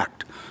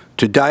disconnect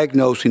to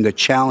diagnosing the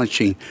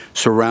challenging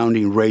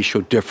surrounding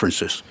racial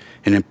differences.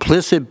 An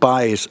implicit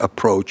bias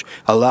approach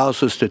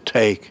allows us to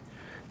take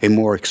a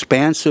more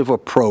expansive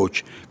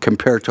approach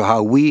compared to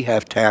how we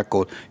have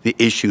tackled the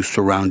issues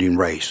surrounding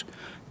race.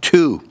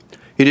 2,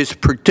 it is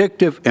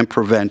predictive and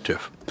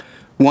preventive.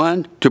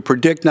 1, to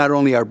predict not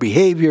only our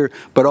behavior,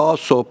 but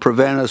also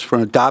prevent us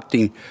from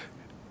adopting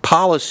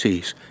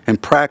policies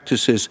and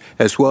practices,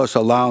 as well as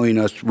allowing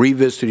us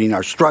revisiting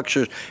our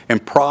structures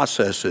and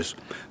processes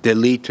that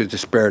lead to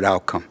disparate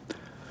outcome.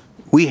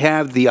 We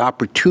have the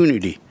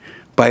opportunity,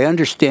 by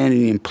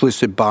understanding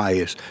implicit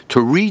bias, to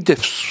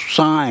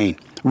redesign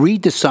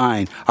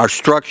our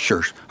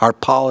structures, our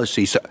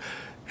policies,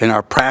 and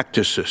our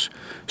practices,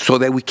 so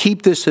that we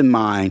keep this in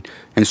mind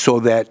and so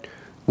that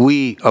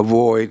we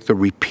avoid the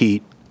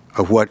repeat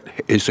of what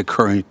is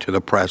occurring to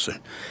the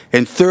present.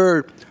 And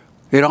third,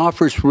 it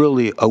offers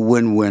really a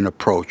win-win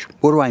approach.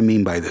 What do I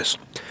mean by this?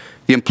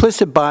 The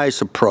implicit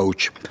bias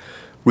approach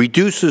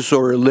reduces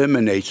or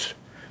eliminates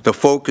the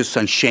focus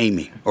on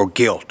shaming or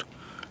guilt,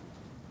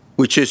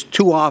 which is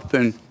too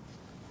often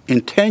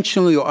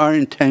intentionally or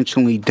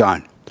unintentionally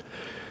done.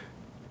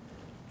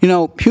 You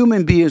know,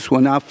 human beings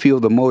will not feel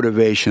the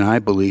motivation, I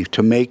believe,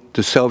 to make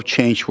the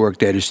self-change work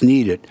that is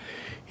needed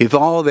if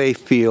all they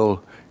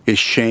feel is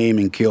shame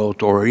and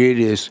guilt, or it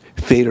is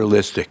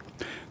fatalistic.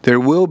 There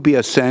will be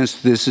a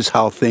sense this is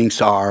how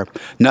things are,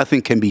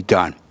 nothing can be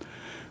done.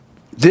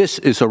 This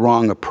is a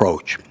wrong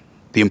approach.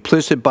 The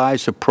implicit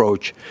bias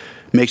approach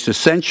makes the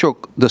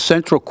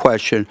central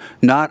question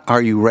not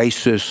are you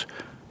racist,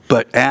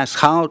 but ask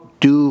how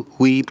do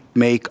we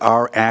make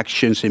our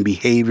actions and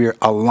behavior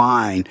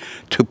align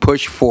to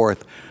push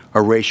forth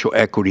a racial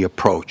equity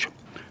approach,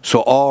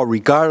 so all,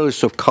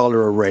 regardless of color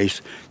or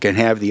race, can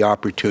have the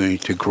opportunity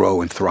to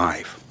grow and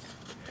thrive.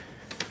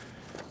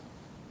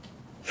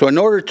 So in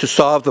order to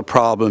solve the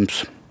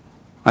problems,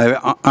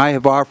 I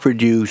have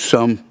offered you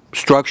some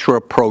structural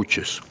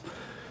approaches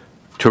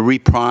to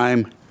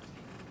reprime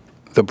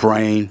the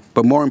brain,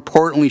 but more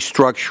importantly,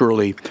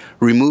 structurally,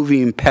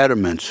 removing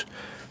impediments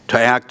to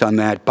act on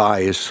that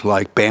bias,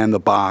 like ban the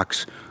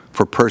box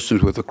for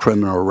persons with a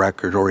criminal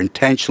record, or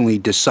intentionally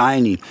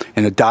designing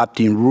and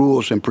adopting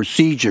rules and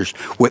procedures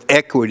with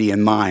equity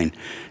in mind,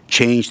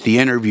 change the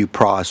interview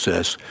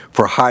process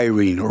for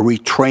hiring or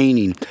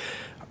retraining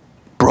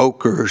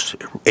brokers,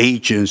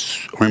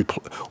 agents,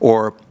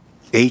 or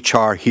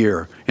HR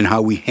here in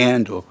how we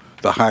handle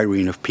the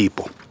hiring of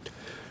people.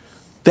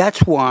 That's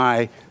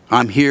why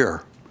I'm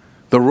here.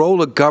 The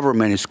role of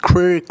government is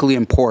critically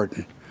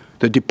important.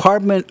 The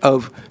Department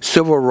of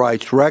Civil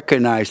Rights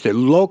recognized that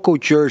local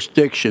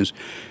jurisdictions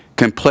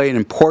can play an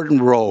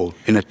important role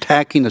in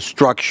attacking the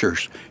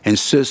structures and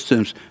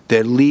systems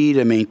that lead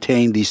and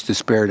maintain these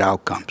disparate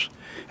outcomes.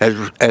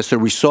 As a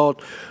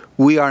result,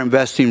 we are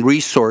investing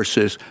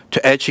resources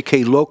to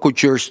educate local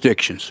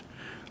jurisdictions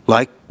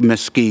like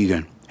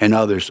Muskegon and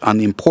others on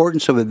the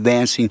importance of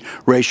advancing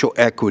racial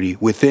equity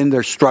within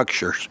their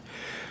structures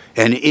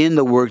and in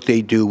the work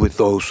they do with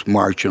those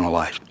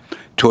marginalized.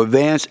 To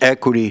advance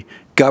equity,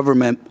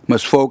 government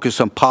must focus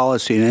on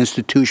policy and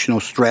institutional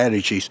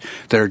strategies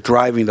that are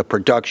driving the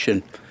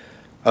production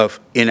of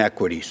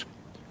inequities.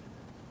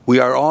 We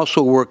are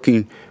also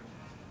working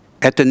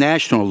at the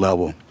national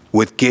level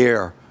with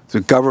GARE,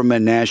 the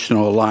Government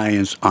National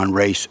Alliance on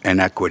Race and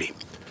Equity.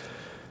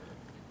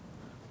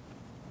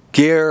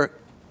 GARE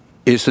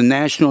is a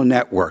national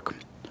network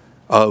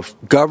of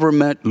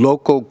government,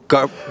 local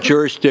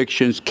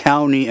jurisdictions,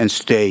 county, and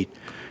state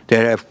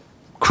that have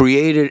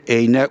created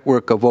a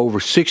network of over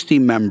 60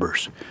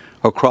 members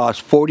across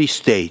 40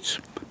 states,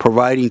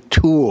 providing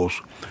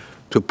tools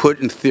to put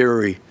in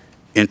theory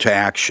into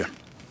action.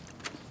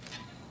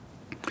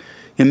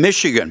 In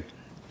Michigan,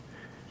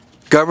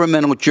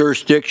 governmental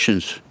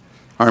jurisdictions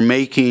are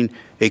making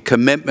a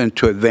commitment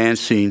to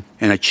advancing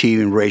and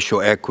achieving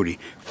racial equity,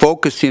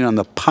 focusing on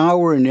the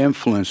power and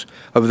influence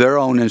of their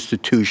own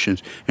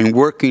institutions and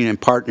working in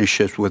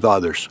partnerships with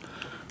others.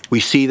 We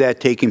see that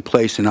taking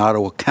place in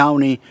Ottawa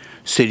County,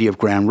 City of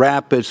Grand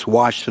Rapids,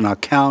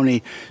 Washtenaw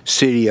County,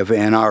 City of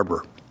Ann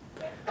Arbor.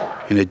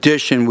 In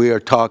addition, we are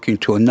talking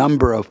to a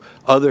number of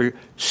other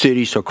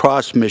cities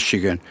across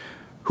Michigan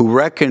who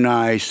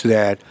recognize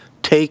that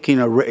taking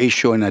a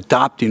racial and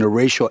adopting a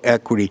racial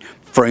equity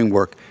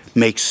framework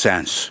makes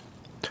sense,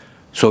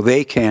 so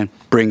they can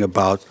bring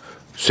about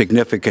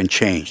significant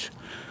change.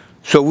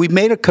 So we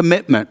made a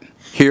commitment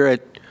here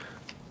at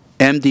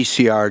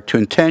MDCR to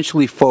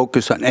intentionally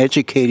focus on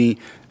educating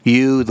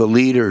you, the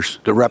leaders,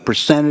 the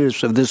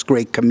representatives of this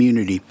great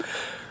community,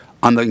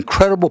 on the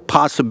incredible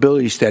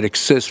possibilities that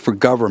exist for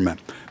government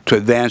to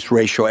advance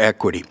racial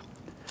equity.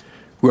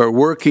 We are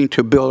working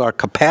to build our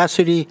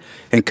capacity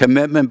and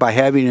commitment by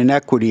having an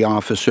equity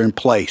officer in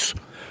place.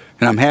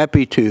 And I'm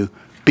happy to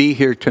be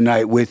here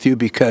tonight with you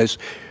because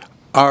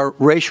our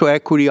racial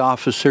equity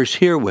officer is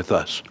here with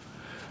us.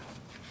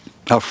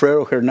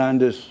 Alfredo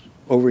Hernandez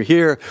over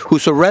here,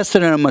 who's a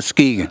resident of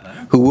Muskegon,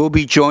 who will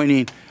be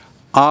joining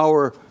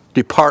our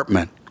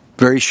department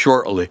very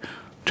shortly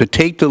to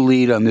take the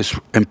lead on this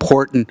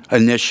important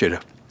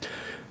initiative.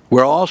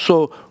 We're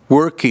also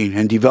working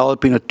and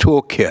developing a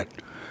toolkit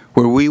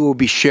where we will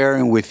be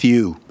sharing with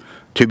you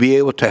to be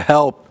able to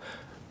help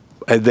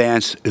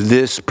advance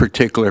this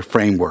particular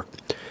framework.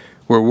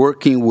 We're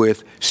working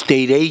with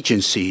state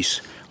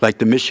agencies like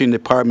the Michigan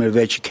Department of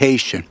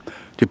Education,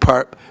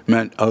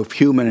 Department of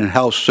Human and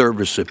Health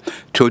Services,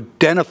 to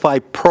identify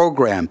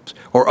programs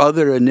or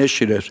other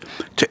initiatives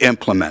to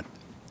implement.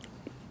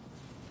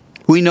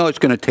 We know it's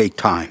going to take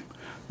time.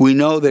 We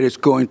know that it's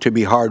going to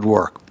be hard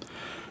work.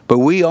 But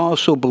we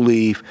also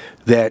believe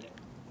that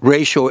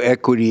racial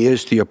equity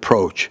is the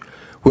approach.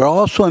 We're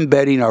also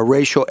embedding our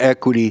racial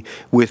equity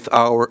with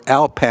our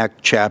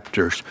ALPAC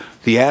chapters,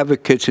 the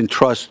Advocates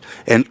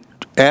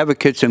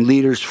and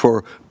Leaders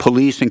for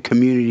Police and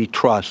Community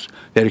Trust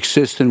that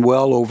exist in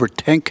well over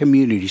 10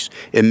 communities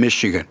in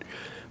Michigan.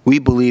 We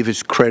believe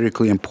it's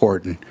critically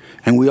important.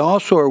 And we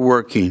also are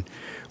working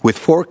with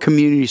 4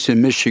 communities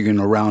in Michigan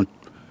around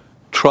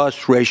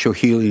trust, racial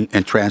healing,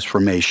 and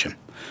transformation.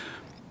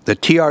 The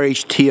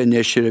TRHT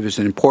initiative is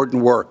an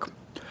important work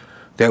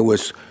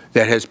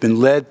that has been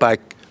led by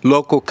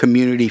local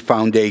community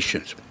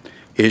foundations.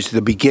 It is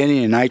the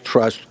beginning, and I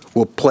trust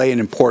will play an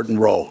important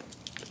role.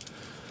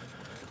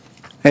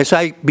 As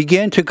I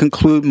begin to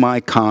conclude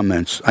my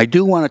comments, I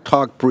do want to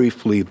talk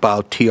briefly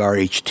about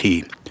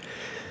TRHT.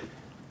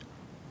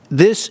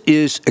 This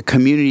is a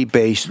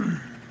community-based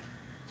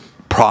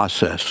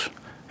process,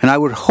 and I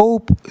would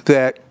hope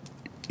that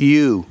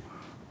you,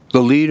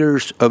 the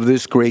leaders of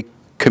this great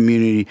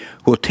community,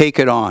 will take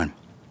it on.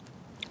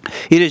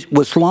 It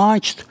was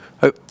launched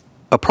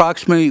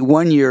approximately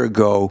 1 year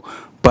ago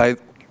by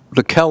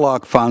the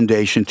Kellogg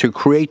Foundation to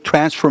create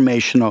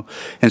transformational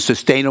and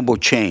sustainable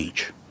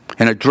change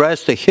and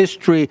address the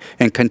history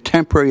and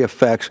contemporary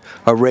effects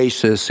of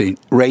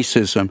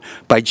racism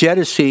by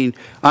jettisoning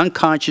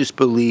unconscious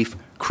belief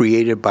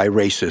created by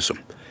racism.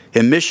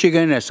 In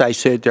Michigan, as I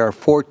said, there are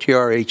 4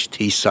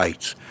 TRHT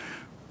sites: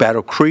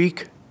 Battle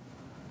Creek,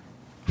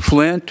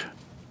 Flint,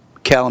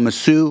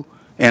 Kalamazoo,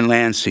 and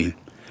Lansing.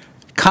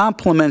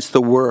 Complements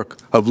the work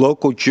of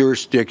local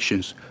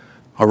jurisdictions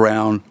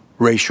around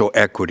racial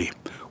equity.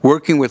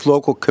 Working with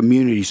local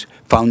communities,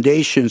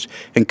 foundations,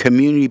 and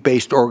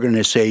community-based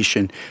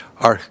organizations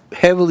are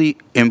heavily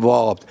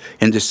involved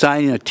in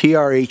designing a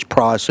TRH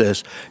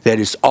process that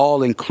is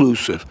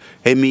all-inclusive.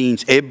 It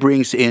means it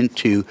brings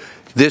into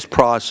this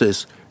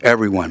process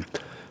everyone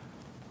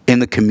in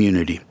the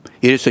community.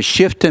 It is a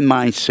shift in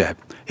mindset,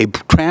 a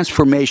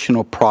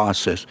transformational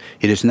process.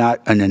 It is not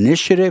an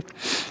initiative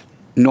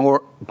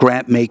nor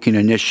grant-making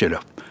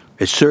initiative.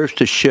 It serves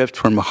to shift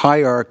from a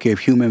hierarchy of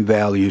human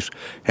values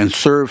and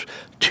serves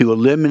to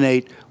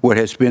eliminate what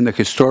has been the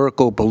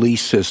historical belief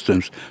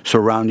systems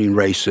surrounding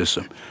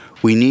racism.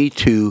 We need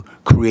to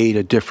create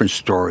a different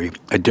story,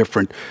 a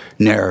different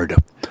narrative.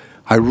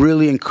 I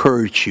really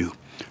encourage you.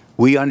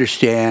 We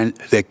understand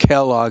that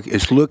Kellogg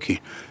is looking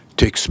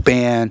to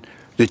expand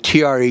the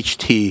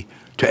TRHT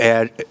to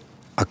add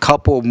a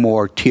couple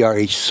more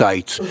TRH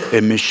sites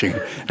in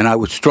Michigan, and I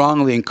would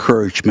strongly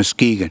encourage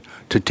Muskegon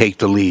to take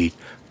the lead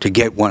to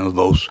get one of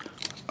those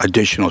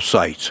additional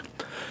sites.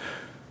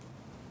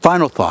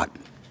 Final thought.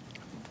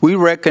 We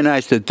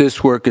recognize that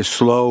this work is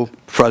slow,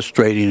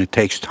 frustrating, and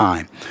takes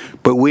time,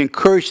 but we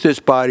encourage this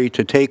body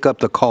to take up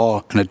the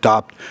call and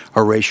adopt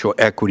a racial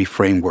equity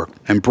framework.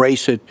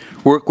 Embrace it.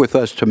 Work with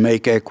us to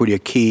make equity a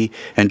key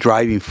and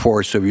driving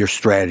force of your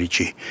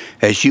strategy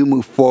as you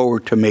move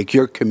forward to make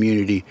your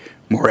community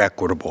more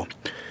equitable.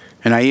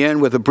 And I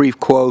end with a brief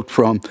quote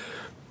from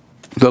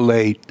the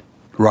late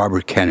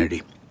Robert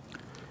Kennedy.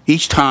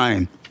 Each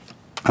time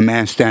a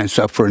man stands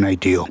up for an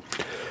ideal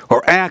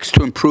or acts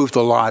to improve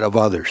the lot of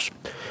others,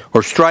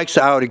 or strikes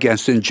out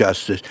against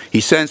injustice, he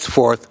sends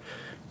forth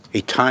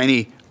a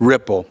tiny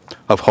ripple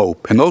of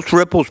hope. And those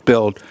ripples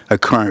build a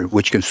current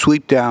which can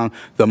sweep down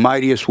the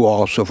mightiest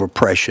walls of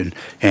oppression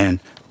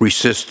and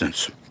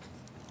resistance.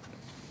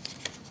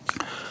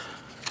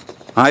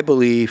 I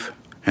believe,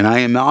 and I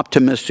am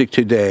optimistic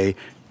today,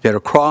 that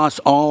across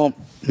all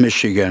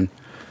Michigan,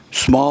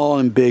 small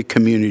and big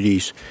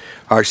communities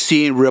are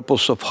seeing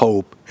ripples of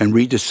hope and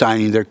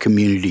redesigning their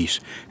communities,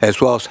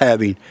 as well as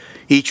having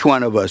each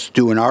one of us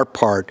doing our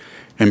part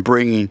in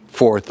bringing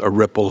forth a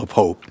ripple of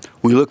hope.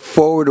 We look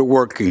forward to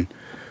working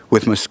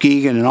with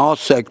Muskegon and all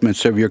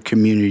segments of your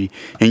community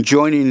and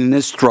joining in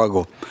this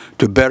struggle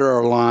to better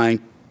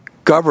align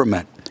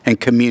government and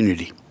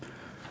community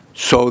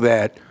so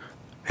that,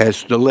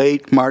 as the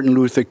late Martin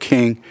Luther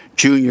King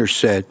Jr.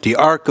 said, the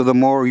arc of the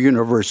moral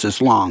universe is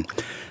long,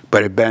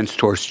 but it bends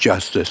towards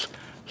justice.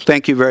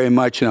 Thank you very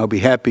much, and I'll be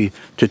happy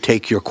to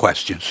take your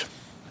questions.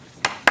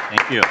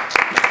 Thank you.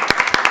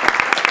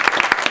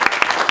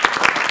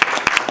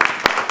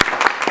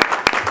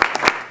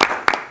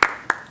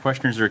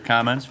 Questions or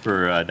comments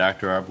for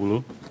Dr.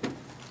 Arbulu?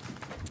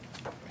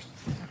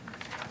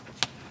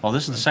 Well,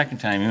 this is the second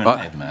time you and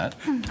I have met.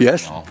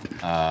 Yes.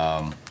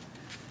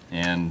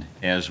 And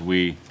as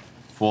we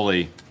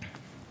fully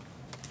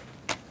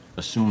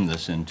assume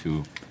this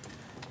into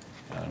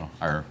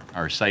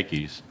our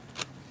psyches,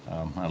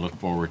 I look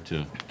forward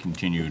to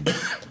continued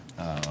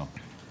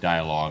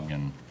dialogue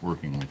and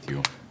working with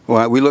you.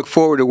 Well, we look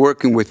forward to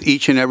working with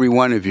each and every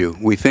one of you.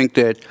 We think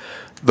that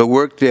the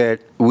work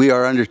that we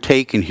are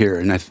undertaking here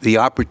and the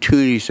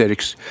opportunities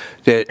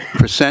that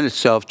present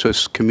itself to a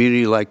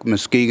community like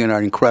Muskegon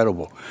are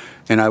incredible.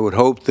 And I would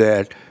hope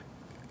that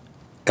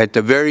at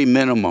the very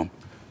minimum,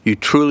 you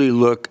truly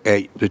look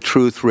at the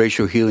Truth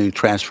Racial Healing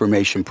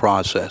Transformation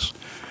process.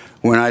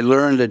 When I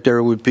learned that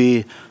there would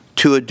be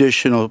 2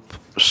 additional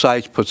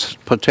sites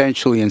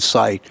potentially in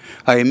sight,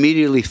 I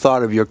immediately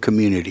thought of your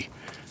community.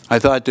 I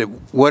thought that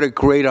what a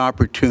great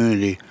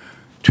opportunity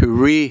to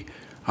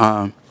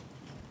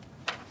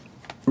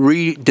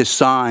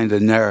redesign the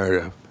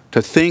narrative,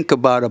 to think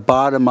about a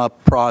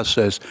bottom-up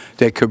process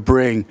that could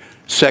bring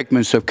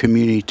segments of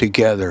community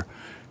together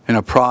in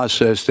a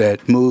process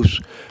that moves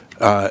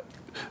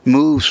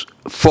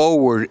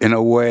forward in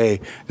a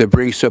way that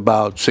brings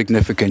about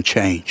significant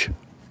change.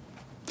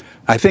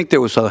 I think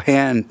there was a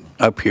hand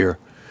up here.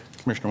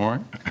 Commissioner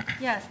Warren?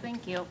 Yes,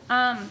 thank you.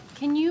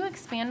 Can you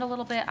expand a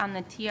little bit on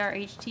the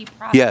TRHT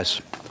process?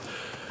 Yes.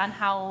 On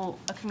how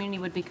a community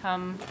would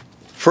become...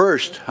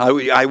 First,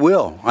 I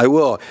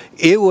will.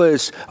 It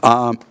was,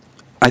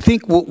 I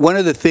think one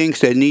of the things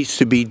that needs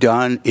to be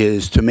done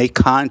is to make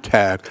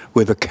contact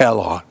with the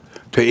Kellogg,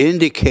 to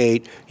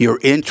indicate your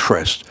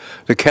interest,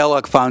 the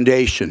Kellogg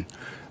Foundation,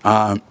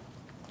 and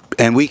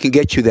we can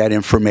get you that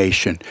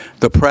information,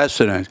 the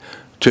president,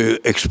 to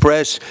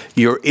express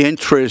your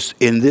interest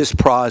in this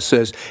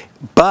process,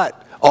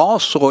 but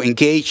also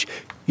engage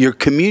your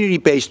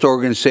community-based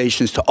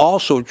organizations to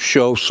also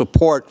show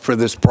support for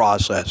this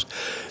process.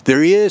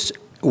 There is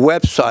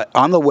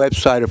on the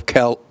website of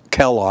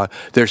Kellogg,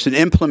 there's an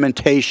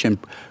implementation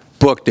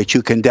book that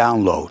you can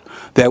download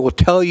that will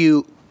tell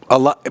you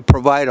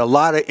provide a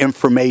lot of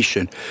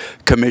information,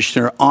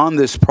 Commissioner, on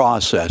this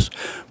process.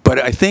 But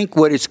I think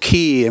what is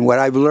key and what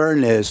I've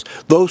learned is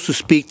those who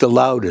speak the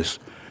loudest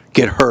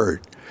get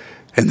heard.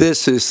 And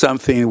this is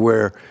something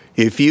where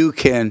if you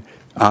can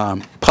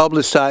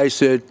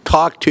publicize it,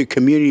 talk to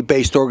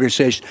community-based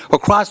organizations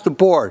across the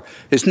board.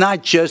 It's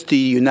not just the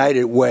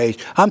United Way.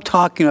 I'm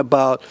talking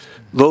about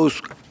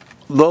those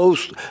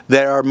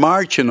that are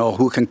marginal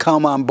who can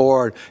come on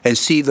board and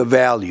see the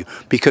value.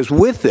 Because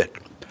with it,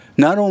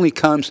 not only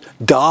comes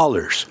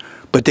dollars,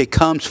 but there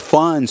comes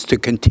funds to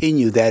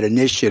continue that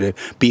initiative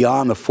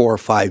beyond the 4 or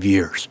 5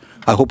 years.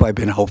 I hope I've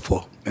been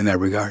helpful in that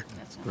regard.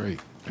 That's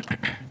great.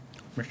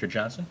 Mr.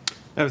 Johnson?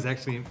 That was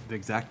actually the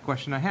exact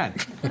question I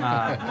had.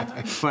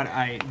 But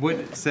I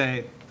would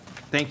say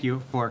thank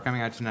you for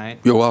coming out tonight.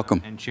 You're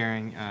welcome. And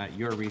sharing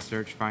your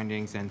research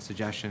findings and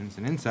suggestions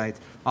and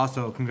insights.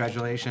 Also,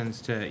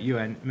 congratulations to you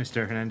and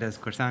Mr.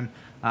 Hernandez-Corson.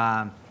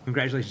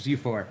 Congratulations to you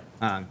for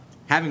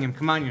having him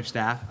come on your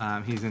staff.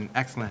 He's an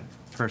excellent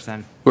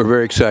person. We're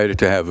very excited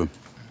to have him.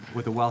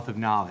 With a wealth of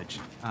knowledge.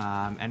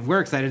 And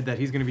we're excited that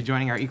he's going to be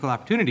joining our Equal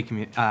Opportunity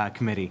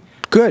Committee.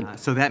 Good.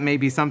 So that may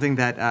be something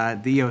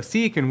that the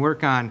EOC can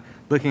work on,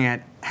 looking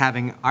at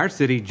having our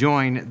city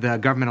join the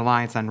Government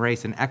Alliance on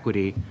Race and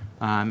Equity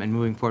and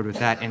moving forward with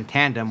that in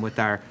tandem with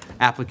our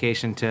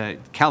application to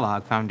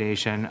Kellogg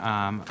Foundation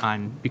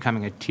on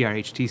becoming a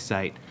TRHT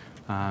site.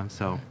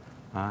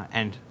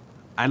 And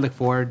I look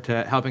forward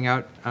to helping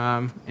out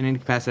in any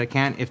capacity I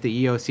can. If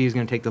the EOC is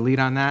going to take the lead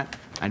on that,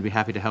 I'd be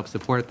happy to help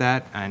support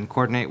that and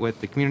coordinate with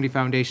the Community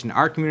Foundation,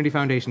 our Community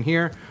Foundation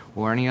here,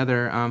 or any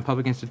other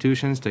public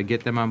institutions to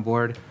get them on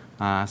board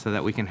so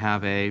that we can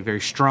have a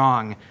very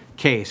strong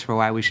case for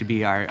why we should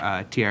be our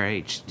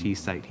TRHT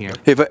site here.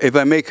 If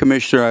I may,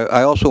 Commissioner,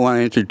 I also want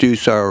to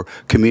introduce our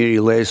community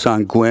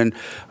liaison, Gwen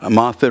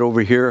Moffett,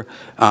 over here.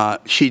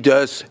 She's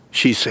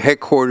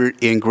headquartered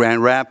in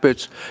Grand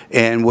Rapids,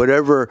 and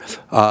whatever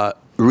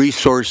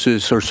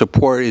resources or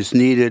support is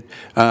needed,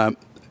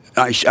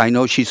 I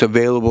know she's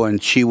available,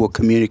 and she will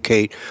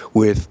communicate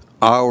with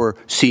our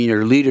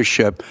senior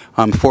leadership.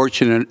 I'm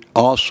fortunate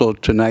also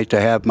tonight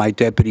to have my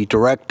deputy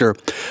director,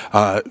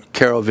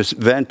 Carol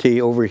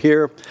Visventi, over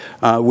here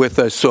with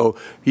us. So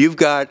you've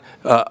got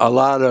a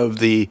lot of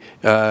the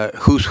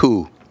who's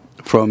who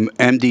from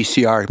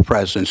MDCR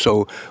present.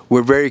 So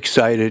we're very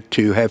excited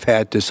to have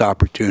had this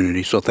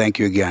opportunity. So thank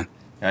you again.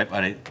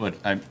 What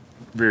I'm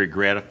very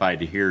gratified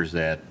to hear is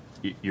that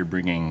you're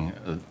bringing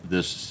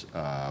this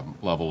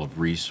level of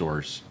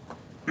resource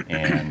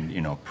and,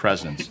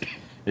 presence.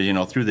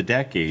 Through the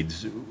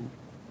decades,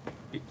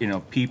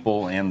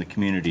 people and the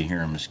community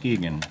here in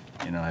Muskegon,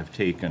 have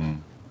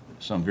taken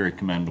some very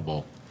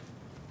commendable,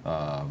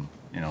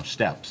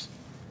 steps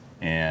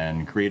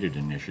and created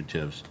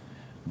initiatives.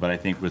 But I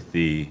think with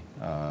the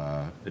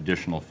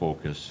additional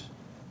focus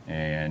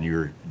and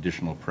your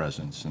additional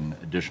presence and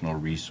additional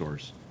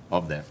resource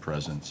of that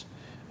presence,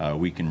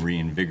 we can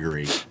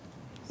reinvigorate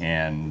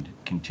and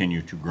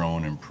continue to grow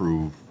and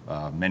improve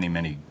many,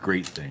 many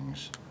great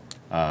things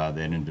that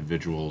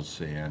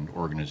individuals and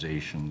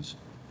organizations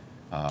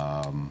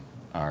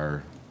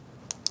are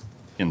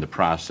in the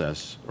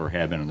process or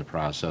have been in the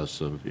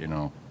process of,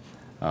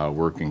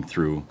 working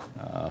through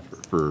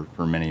for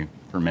many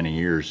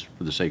years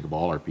for the sake of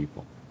all our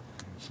people.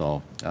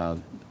 So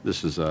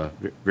this is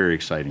very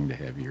exciting to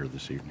have you here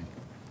this evening.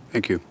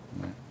 Thank you.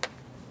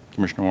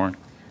 Commissioner Warren.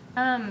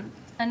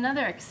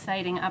 Another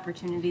exciting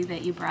opportunity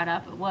that you brought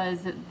up was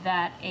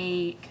that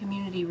a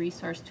community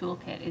resource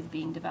toolkit is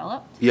being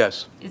developed.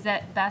 Yes. Is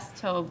that best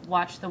to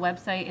watch the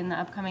website in the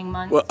upcoming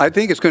months? Well, I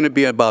think it's going to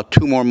be about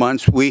 2 more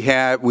months. We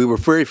were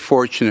very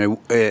fortunate,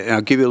 and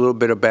I'll give you a little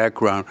bit of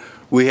background.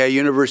 We had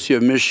University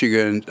of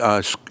Michigan,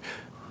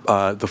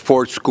 the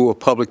Ford School of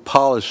Public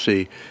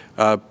Policy,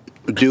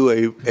 do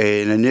an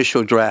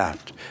initial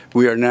draft.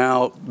 We are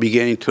now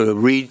beginning to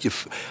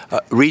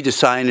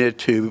redesign it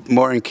to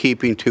more in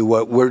keeping to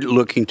what we're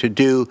looking to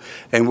do,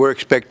 and we're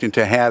expecting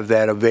to have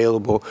that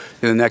available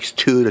in the next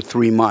 2 to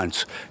 3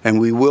 months.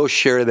 And we will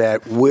share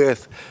that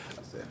with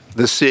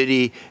the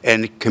city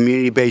and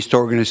community-based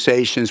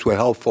organizations with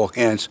helpful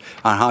hints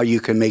on how you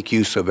can make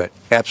use of it.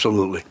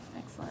 Absolutely.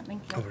 Excellent,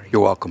 thank you.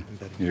 You're welcome.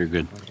 You're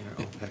good.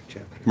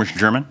 Commissioner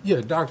German? Yeah,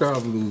 Dr.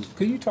 Alvalou,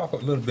 can you talk a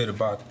little bit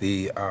about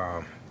the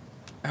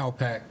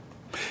ALPAC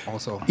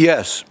also?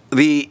 Yes,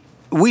 I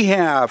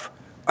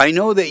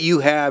know that you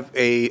have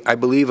I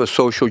believe a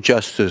social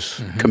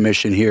justice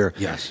commission here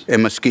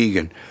in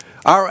Muskegon.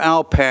 Our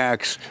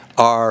ALPACs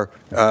are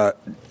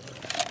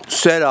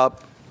set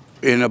up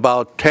in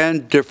about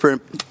 10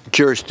 different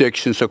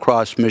jurisdictions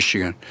across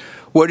Michigan.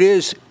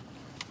 It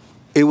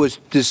was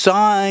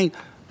designed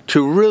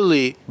to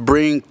really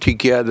bring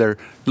together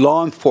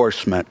law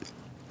enforcement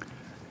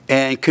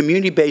and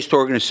community-based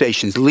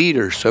organizations,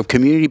 leaders of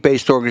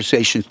community-based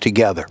organizations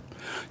together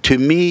to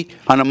meet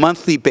on a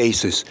monthly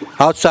basis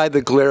outside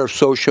the glare of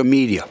social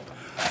media,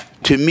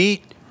 to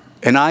meet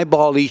and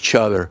eyeball each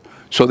other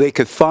so they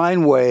could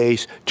find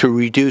ways to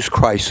reduce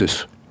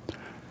crisis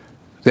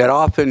that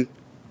often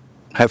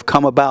have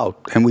come about,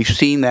 and we've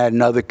seen that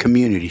in other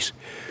communities.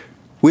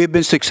 We have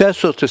been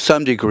successful to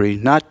some degree,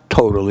 not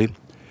totally,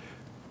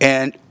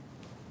 and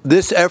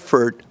this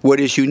effort, what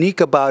is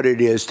unique about it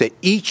is that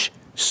each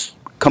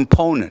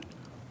component,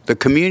 the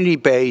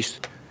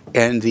community-based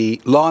and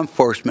the law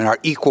enforcement, are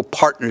equal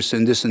partners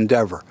in this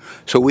endeavor.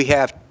 So we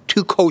have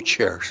 2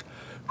 co-chairs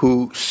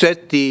who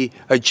set the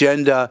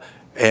agenda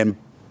and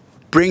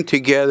bring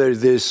together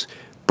this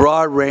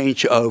broad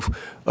range of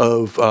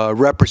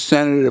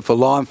representatives for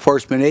law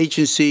enforcement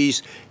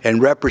agencies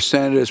and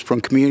representatives from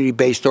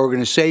community-based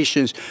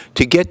organizations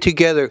to get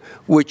together,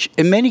 which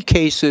in many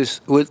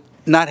cases would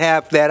not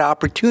have that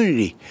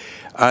opportunity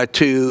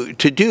to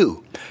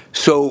do.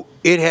 So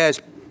it has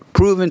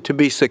proven to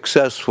be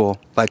successful,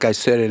 like I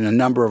said, in a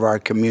number of our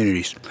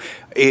communities.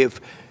 If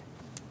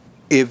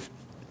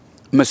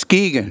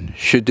Muskegon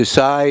should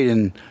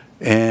decide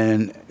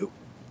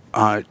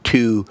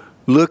to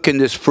look in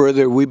this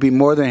further, we'd be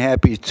more than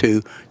happy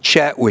to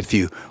chat with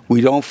you.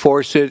 We don't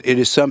force it. It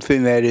is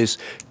something that is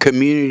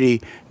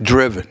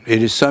community-driven.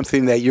 It is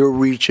something that your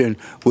region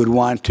would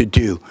want to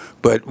do.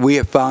 But we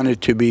have found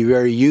it to be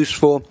very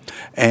useful,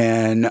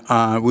 and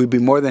we'd be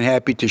more than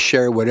happy to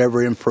share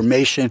whatever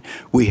information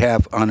we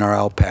have on our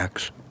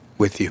ALPACs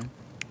with you.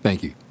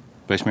 Thank you.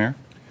 Vice Mayor?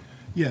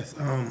 Yes,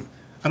 I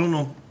don't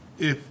know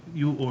if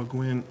you or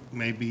Gwen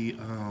maybe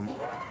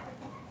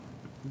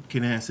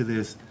can answer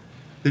this.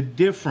 The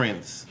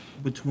difference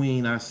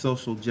between our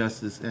social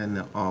justice and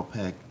the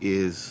ALPAC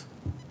is,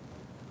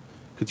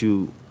 could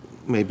you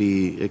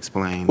maybe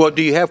explain? Well,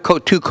 do you have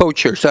 2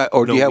 co-chairs,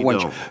 or do No, you have we one?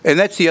 don't. And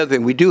that's the other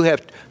thing. We do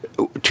have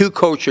two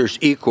co-chairs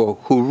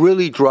equal who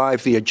really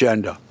drive the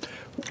agenda.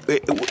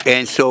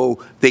 And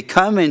so they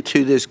come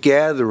into this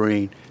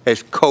gathering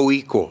as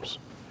co-equals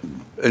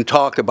and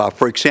talk about,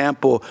 for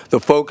example, the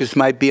focus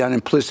might be on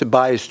implicit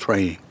bias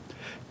training.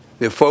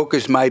 The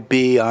focus might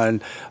be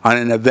on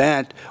an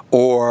event,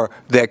 or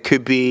that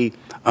could be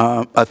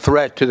a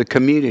threat to the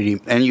community.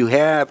 And you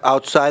have,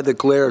 outside the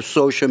glare of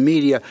social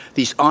media,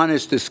 these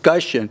honest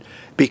discussion,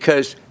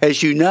 because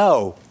as you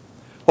know,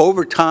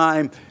 over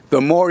time, the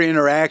more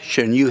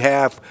interaction you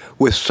have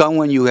with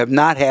someone you have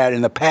not had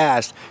in the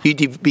past, you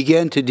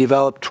begin to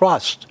develop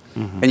trust.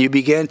 And you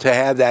begin to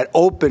have that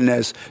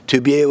openness to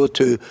be able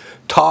to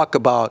talk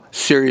about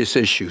serious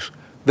issues.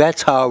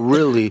 That's how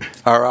really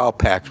our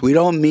ALPACs. We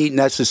don't meet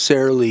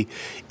necessarily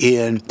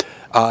during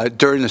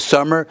the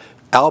summer.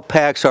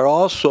 ALPACs are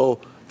also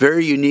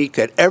very unique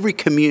that every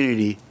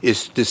community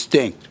is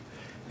distinct.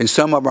 And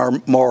some of our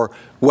more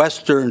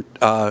Western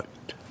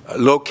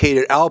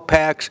located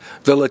ALPACs,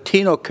 the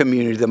Latino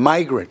community, the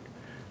migrant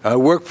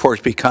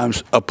workforce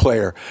becomes a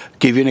player.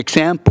 Give you an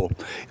example,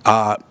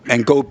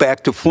 and go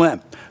back to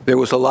Flint. There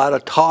was a lot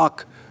of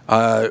talk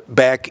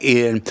back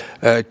in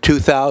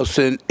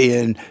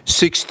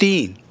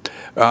 2016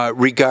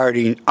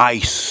 regarding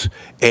ICE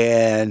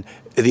and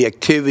the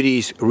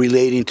activities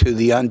relating to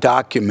the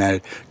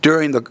undocumented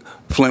during the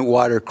Flint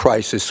water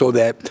crisis, so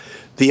that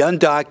the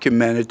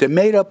undocumented, that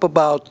made up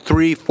about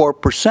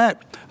 3-4%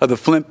 of the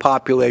Flint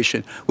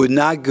population, would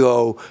not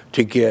go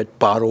to get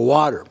bottled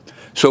water.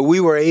 So we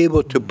were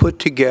able to put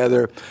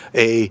together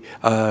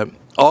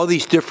all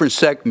these different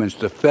segments,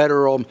 the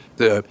federal,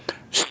 the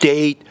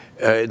state,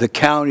 the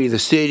county, the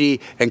city,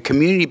 and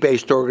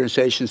community-based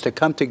organizations to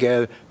come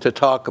together to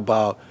talk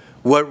about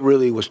what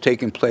really was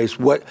taking place,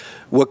 what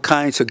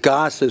kinds of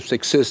gossips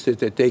existed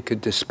that they could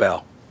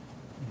dispel.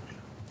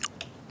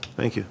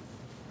 Thank you.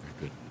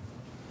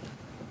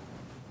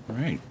 All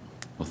right.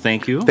 Well,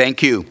 thank you.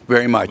 Thank you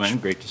very much. Glenn,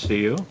 great to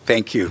see you.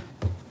 Thank you.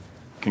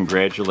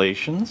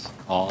 Congratulations,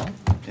 all.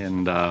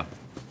 And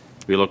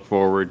we look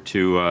forward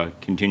to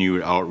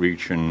continued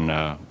outreach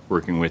and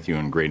working with you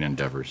in great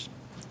endeavors.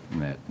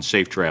 And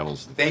safe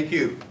travels. Thank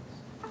you.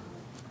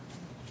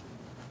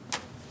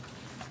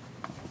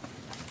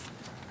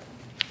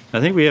 I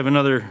think we have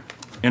another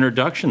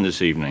introduction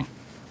this evening.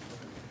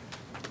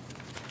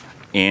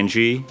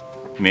 Angie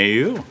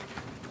Mayu.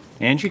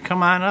 Angie,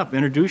 come on up.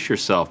 Introduce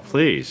yourself,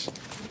 please.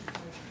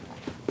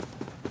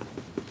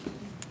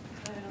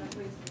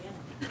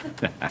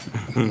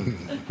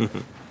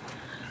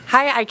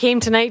 Hi, I came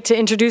tonight to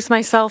introduce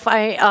myself.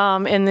 I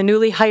am the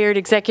newly hired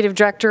executive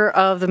director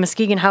of the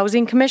Muskegon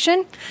Housing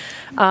Commission.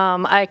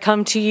 I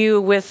come to you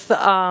with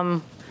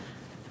a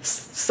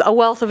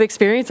wealth of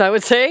experience, I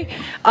would say.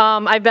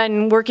 I've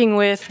been working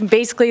with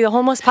basically the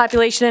homeless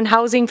population in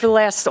housing for the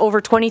last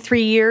over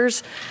 23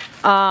 years.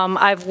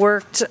 I've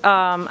worked,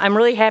 I'm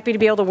really happy to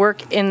be able to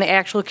work in the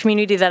actual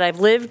community that I've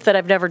lived, that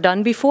I've never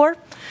done before.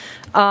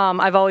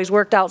 I've always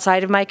worked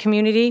outside of my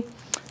community.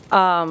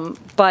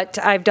 But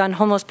I've done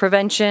homeless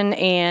prevention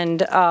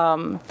and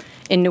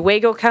in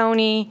Newaygo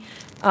County,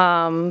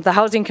 the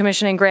Housing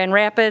Commission in Grand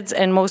Rapids,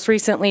 and most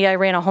recently I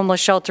ran a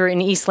homeless shelter in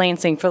East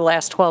Lansing for the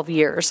last 12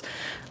 years.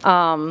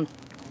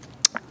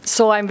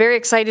 So I'm very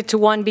excited to,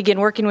 one, begin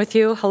working with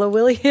you. Hello,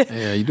 Willie.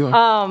 Yeah, you doing?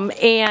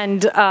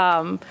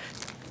 And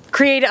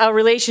create a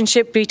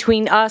relationship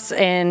between us,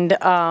 and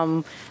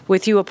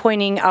with you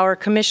appointing our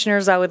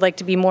commissioners, I would like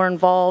to be more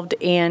involved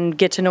and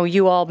get to know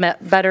you all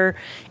better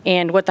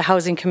and what the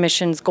Housing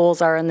Commission's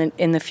goals are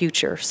in the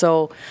future.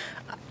 So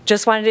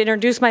just wanted to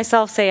introduce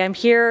myself, say I'm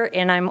here,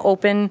 and I'm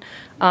open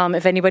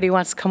if anybody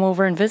wants to come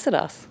over and visit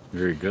us.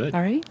 Very good.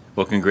 All right.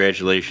 Well,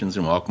 congratulations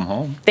and welcome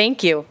home.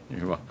 Thank you.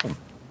 You're welcome.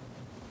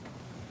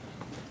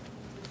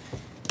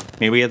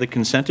 May we have the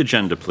consent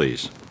agenda,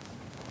 please?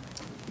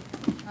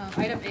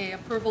 Item A,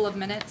 approval of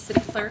minutes,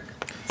 City Clerk.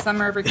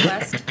 Summer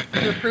request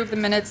to approve the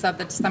minutes of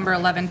the December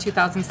 11,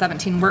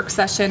 2017 work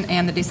session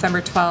and the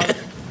December 12,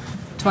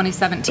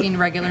 2017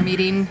 regular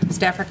meeting.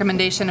 Staff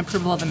recommendation,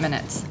 approval of the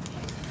minutes.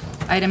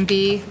 Item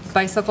B,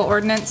 bicycle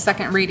ordinance,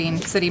 second reading,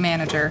 City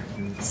Manager.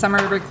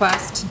 Summary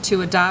request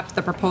to adopt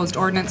the proposed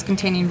ordinance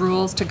containing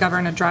rules to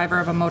govern a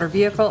driver of a motor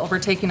vehicle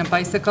overtaking a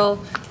bicycle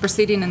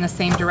proceeding in the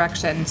same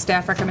direction.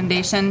 Staff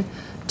recommendation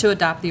to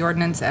adopt the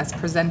ordinance as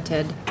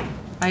presented.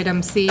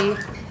 Item C,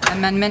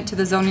 amendment to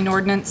the zoning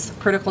ordinance,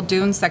 critical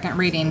dunes, second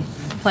reading,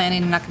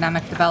 planning and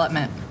economic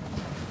development.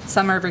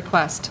 Summary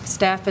request.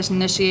 Staff has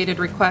initiated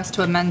request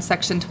to amend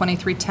section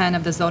 2310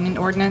 of the zoning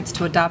ordinance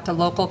to adopt a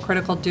local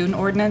critical dune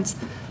ordinance.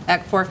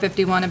 Act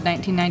 451 of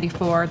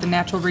 1994, the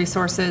Natural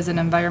Resources and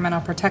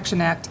Environmental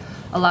Protection Act,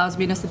 allows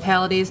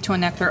municipalities to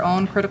enact their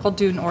own critical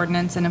dune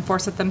ordinance and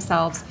enforce it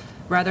themselves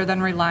rather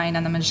than relying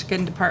on the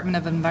Michigan Department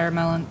of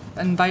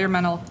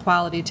Environmental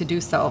Quality to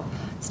do so.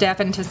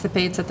 Staff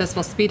anticipates that this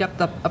will speed up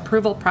the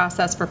approval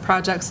process for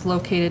projects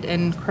located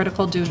in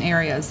critical dune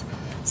areas.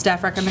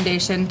 Staff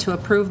recommendation to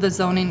approve the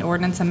zoning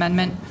ordinance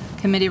amendment.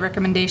 Committee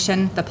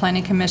recommendation, the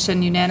Planning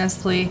Commission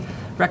unanimously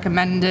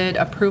recommended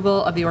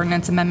approval of the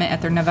ordinance amendment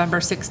at their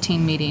November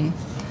 16 meeting.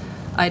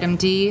 Item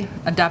D,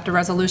 adopt a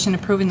resolution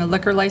approving the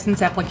liquor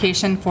license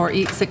application for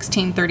Eat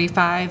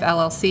 1635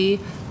 LLC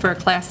for a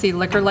Class C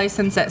liquor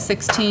license at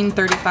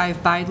 1635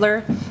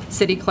 Beidler,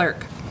 City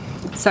Clerk.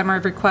 Summary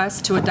of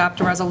request to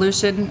adopt a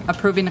resolution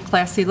approving a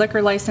Class C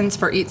liquor license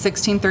for Eat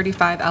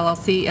 1635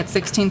 LLC at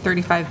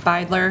 1635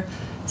 Beidler.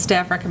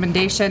 Staff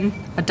recommendation,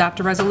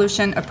 adopt a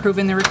resolution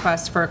approving the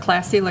request for a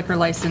Class C liquor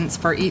license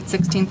for Eat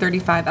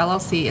 1635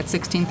 LLC at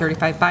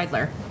 1635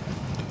 Beidler.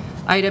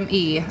 Item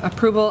E,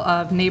 approval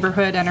of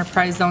Neighborhood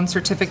Enterprise Zone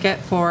Certificate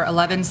for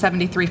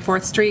 1173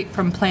 4th Street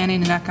from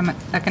Planning and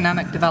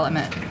Economic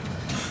Development.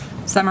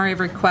 Summary of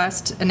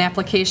request, an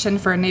application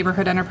for a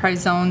Neighborhood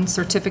Enterprise Zone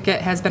Certificate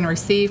has been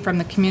received from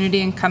the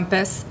Community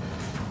Encompass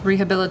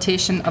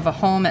Rehabilitation of a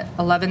Home at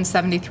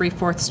 1173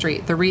 4th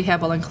Street. The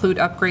rehab will include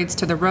upgrades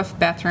to the roof,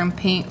 bathroom,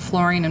 paint,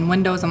 flooring, and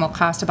windows and will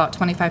cost about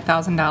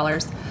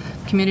 $25,000.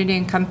 Community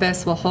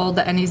Encompass will hold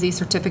the NEZ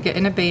certificate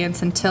in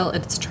abeyance until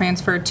it's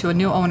transferred to a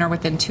new owner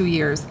within 2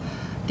 years.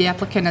 The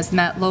applicant has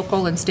met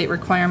local and state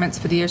requirements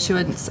for the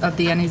issuance of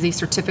the NEZ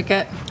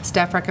certificate.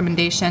 Staff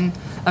recommendation,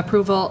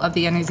 approval of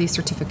the NEZ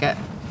certificate.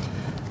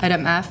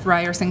 Item F,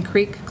 Ryerson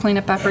Creek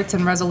cleanup efforts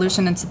and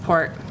resolution and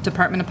support,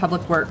 Department of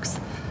Public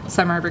Works.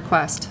 Summary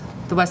request.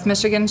 The West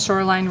Michigan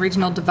Shoreline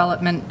Regional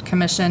Development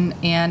Commission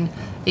and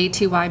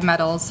ATY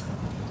Metals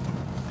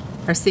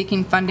are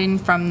seeking funding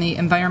from the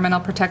Environmental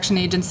Protection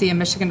Agency and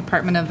Michigan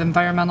Department of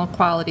Environmental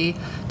Quality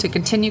to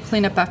continue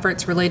cleanup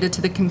efforts related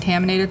to the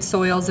contaminated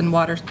soils and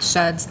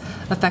watersheds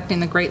affecting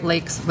the Great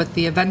Lakes with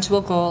the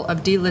eventual goal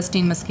of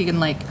delisting Muskegon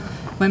Lake.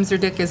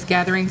 Wimserdick is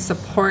gathering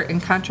support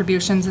and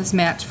contributions as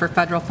match for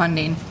federal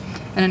funding.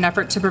 In an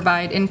effort to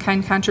provide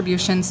in-kind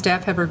contributions,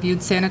 staff have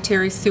reviewed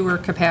sanitary sewer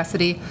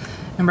capacity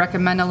and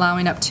recommend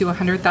allowing up to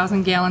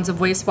 100,000 gallons of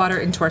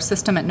wastewater into our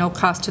system at no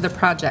cost to the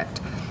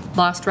project.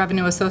 Lost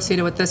revenue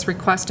associated with this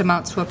request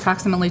amounts to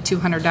approximately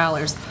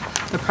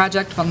 $200. The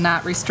project will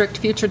not restrict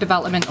future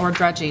development or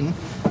dredging.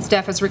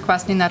 Staff is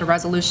requesting that a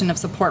resolution of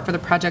support for the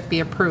project be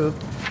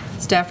approved.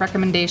 Staff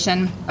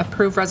recommendation,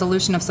 approve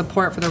resolution of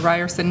support for the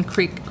Ryerson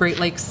Creek Great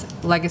Lakes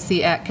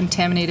Legacy Act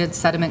Contaminated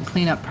Sediment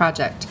Cleanup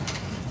Project.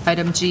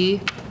 Item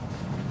G,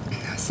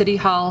 City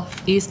Hall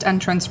East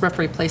Entrance Roof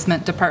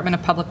Replacement, Department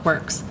of Public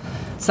Works.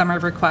 Summary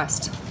of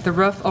request. The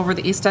roof over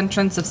the east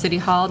entrance of City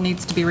Hall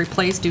needs to be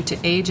replaced due to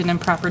age and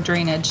improper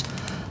drainage.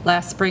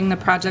 Last spring, the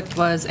project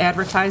was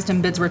advertised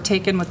and bids were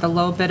taken with the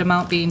low bid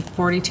amount being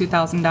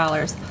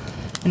 $42,000.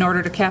 In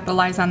order to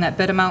capitalize on that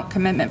bid amount,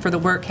 commitment for the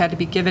work had to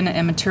be given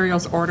and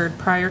materials ordered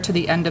prior to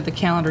the end of the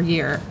calendar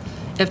year.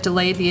 If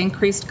delayed, the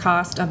increased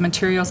cost of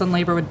materials and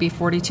labor would be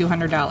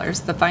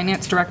 $4,200. The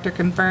finance director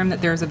confirmed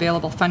that there is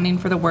available funding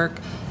for the work,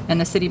 and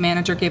the city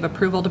manager gave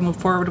approval to move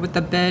forward with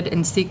the bid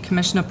and seek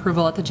commission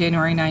approval at the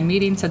January 9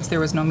 meeting since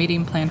there was no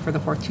meeting planned for the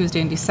fourth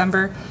Tuesday in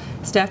December.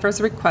 Staff is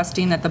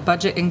requesting that the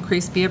budget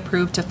increase be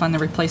approved to fund the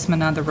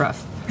replacement of the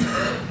roof.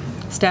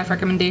 Staff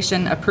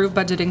recommendation, approve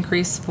budget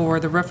increase for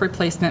the roof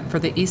replacement for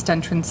the east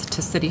entrance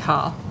to City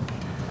Hall.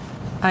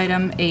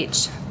 Item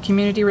H,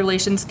 Community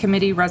Relations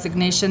Committee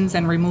resignations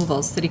and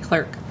removals, City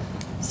Clerk.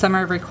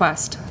 Summary of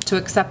request, to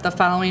accept the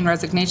following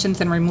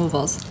resignations and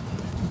removals.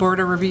 Board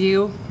of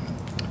Review,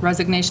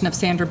 resignation of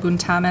Sandra Boone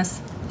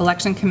Thomas.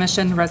 Election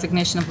Commission,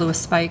 resignation of Louis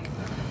Spike.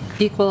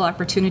 Equal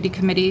Opportunity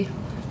Committee,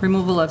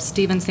 removal of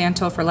Stephen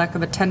Santo for lack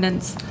of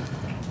attendance.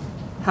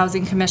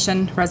 Housing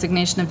Commission,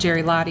 resignation of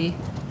Jerry Lottie.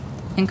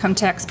 Income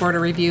Tax Board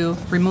of Review,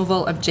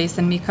 removal of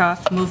Jason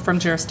Meekoff, moved from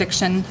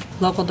jurisdiction.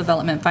 Local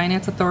Development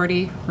Finance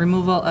Authority,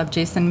 removal of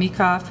Jason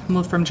Meekoff,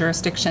 moved from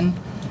jurisdiction.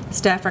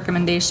 Staff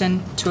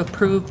recommendation to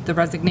approve the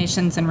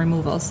resignations and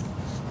removals.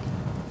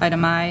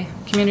 Item I,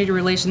 Community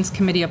Relations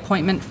Committee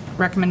appointment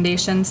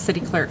recommendations, City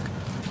Clerk.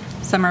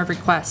 Summary of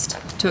request,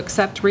 to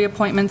accept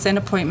reappointments and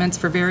appointments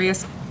for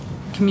various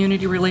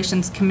Community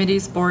Relations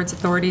Committees, Boards,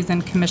 Authorities,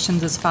 and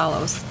Commissions as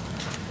follows.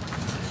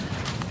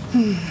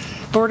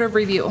 Board of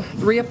Review,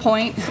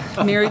 reappoint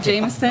Mary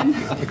Jameson,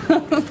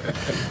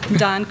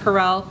 Don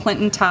Carell,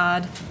 Clinton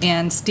Todd,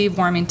 and Steve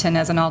Warmington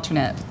as an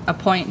alternate.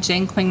 Appoint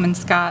Jane Klingman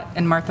Scott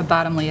and Martha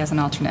Bottomley as an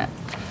alternate.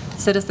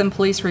 Citizen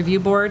Police Review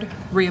Board,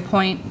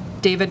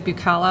 reappoint David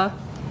Bucala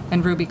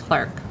and Ruby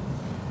Clark.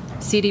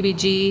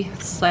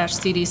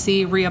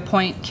 CDBG/CDC,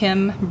 reappoint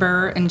Kim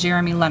Burr and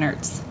Jeremy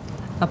Leonards.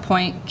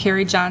 Appoint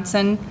Carrie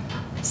Johnson,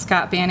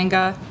 Scott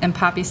Banninga, and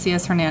Poppy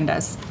Cias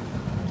Hernandez.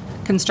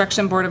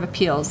 Construction Board of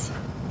Appeals,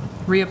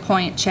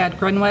 reappoint Chad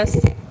Grunwis,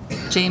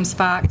 James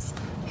Fox,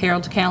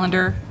 Harold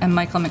Callender, and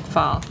Michael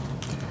McFall.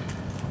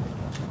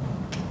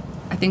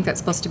 I think that's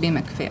supposed to be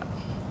McPhail.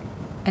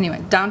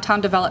 Anyway, Downtown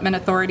Development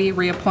Authority,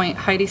 reappoint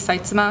Heidi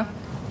Seitzma,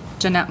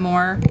 Jeanette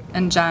Moore,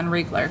 and John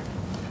Riegler.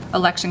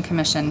 Election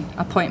Commission,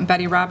 appoint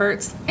Betty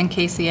Roberts and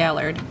Casey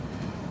Allard.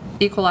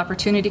 Equal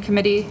Opportunity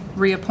Committee,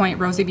 reappoint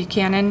Rosie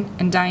Buchanan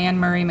and Diane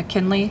Murray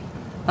McKinley.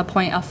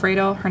 Appoint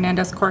Alfredo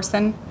Hernandez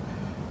Corson.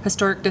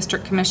 Historic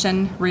District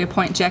Commission,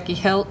 reappoint Jackie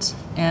Hilt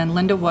and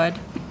Linda Wood.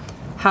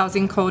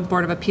 Housing Code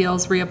Board of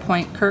Appeals,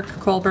 reappoint Kirk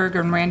Kohlberg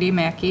and Randy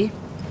Mackey.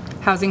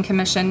 Housing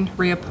Commission,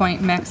 reappoint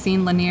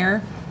Maxine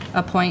Lanier.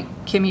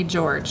 Appoint Kimmy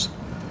George.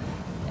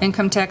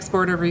 Income Tax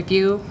Board of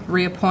Review,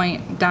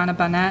 reappoint Donna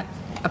Bonnet,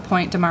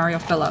 appoint Demario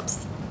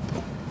Phillips.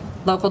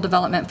 Local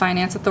Development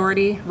Finance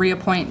Authority,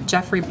 reappoint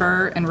Jeffrey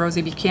Burr and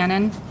Rosie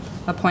Buchanan,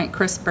 appoint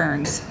Chris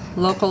Burns.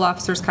 Local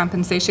Officers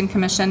Compensation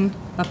Commission,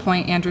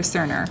 appoint Andrew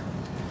Cerner.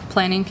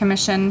 Planning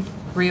Commission,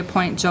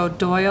 reappoint Joe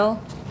Doyle,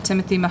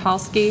 Timothy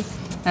Mihalski,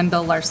 and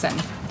Bill Larson.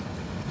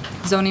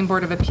 Zoning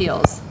Board of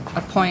Appeals,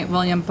 appoint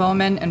William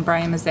Bowman and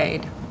Brian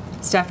Mazaid.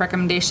 Staff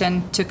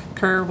recommendation to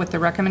concur with the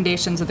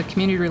recommendations of the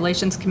Community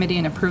Relations Committee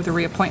and approve the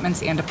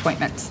reappointments and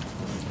appointments.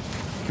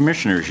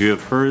 Commissioners, you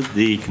have heard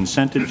the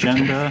consent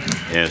agenda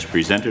as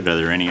presented. Are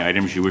there any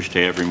items you wish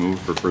to have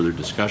removed for further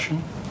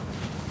discussion?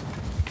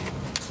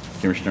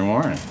 Commissioner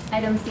Warren.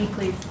 Item C,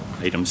 please.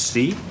 Item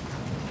C.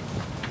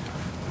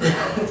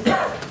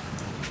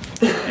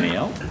 Any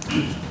else?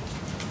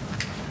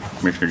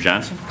 Commissioner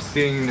Johnson.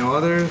 Seeing no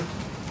others,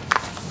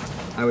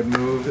 I would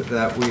move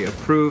that we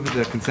approve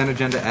the consent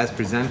agenda as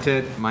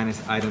presented,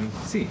 minus item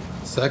C.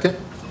 Second?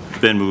 It's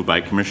been moved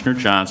by Commissioner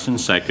Johnson,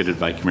 seconded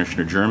by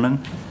Commissioner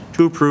German,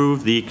 to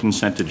approve the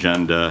consent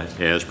agenda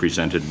as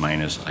presented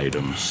minus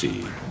item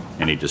C.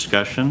 Any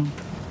discussion?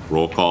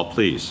 Roll call,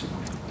 please.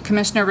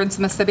 Commissioner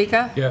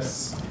Rinsma-Sibica?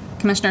 Yes.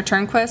 Commissioner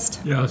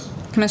Turnquist? Yes.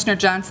 Commissioner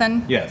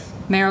Johnson? Yes.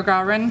 Mayor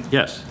Gowron?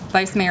 Yes.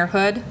 Vice Mayor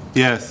Hood?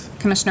 Yes.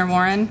 Commissioner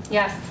Warren?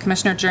 Yes.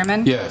 Commissioner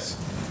German? Yes.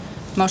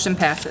 Motion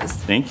passes.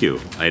 Thank you.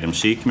 Item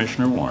C,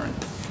 Commissioner Warren.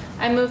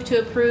 I move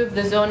to approve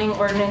the zoning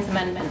ordinance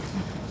amendment.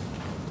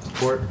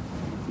 Support.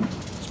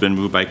 It's been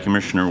moved by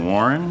Commissioner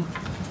Warren,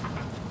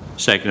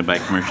 seconded by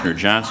Commissioner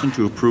Johnson,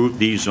 to approve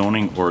the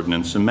zoning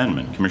ordinance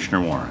amendment.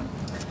 Commissioner Warren.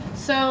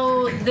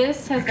 So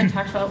this has been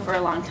talked about for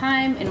a long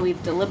time, and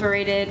we've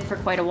deliberated for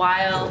quite a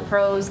while,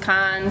 pros,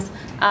 cons.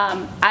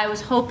 I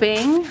was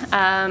hoping,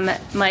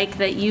 Mike,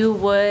 that you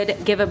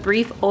would give a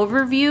brief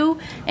overview,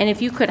 and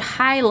if you could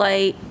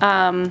highlight,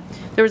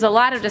 there was a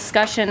lot of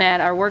discussion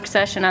at our work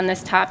session on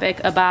this topic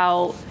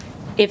about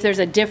if there's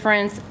a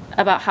difference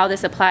about how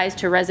this applies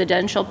to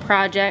residential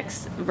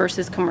projects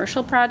versus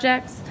commercial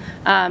projects,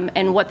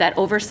 and what that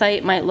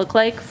oversight might look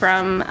like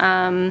from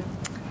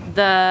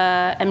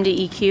the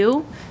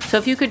MDEQ. So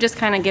if you could just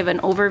kind of give an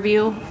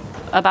overview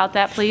about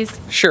that, please.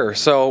 Sure.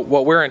 So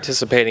what we're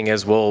anticipating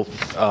is we'll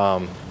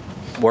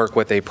work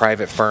with a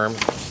private firm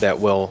that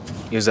will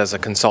use as a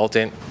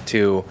consultant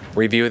to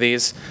review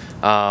these.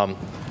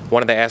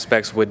 One of the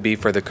aspects would be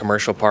for the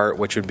commercial part,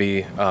 which would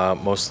be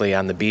mostly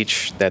on the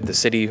beach, that the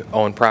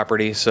city-owned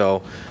property.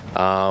 So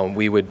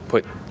we would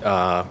put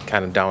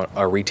kind of down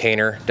a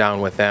retainer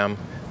down with them.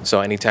 So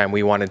anytime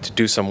we wanted to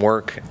do some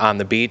work on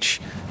the beach,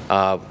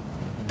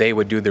 they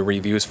would do the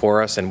reviews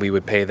for us, and we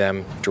would pay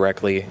them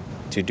directly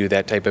to do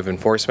that type of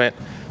enforcement.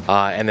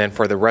 And then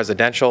for the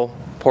residential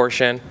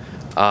portion,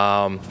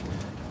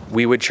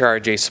 we would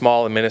charge a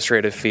small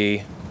administrative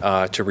fee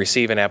to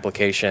receive an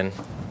application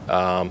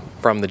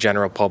from the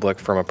general public,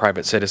 from a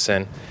private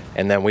citizen,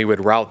 and then we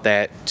would route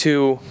that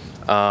to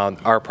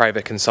our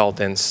private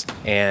consultants,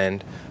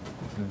 and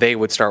they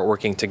would start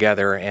working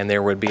together, and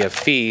there would be a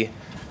fee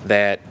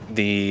that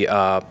the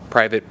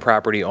private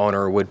property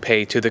owner would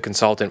pay to the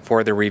consultant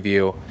for the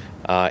review,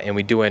 and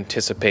we do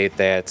anticipate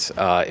that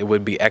it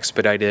would be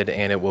expedited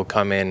and it will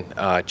come in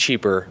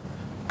cheaper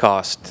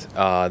cost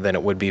than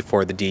it would be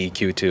for the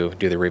DEQ to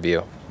do the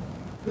review.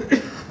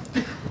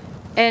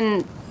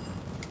 And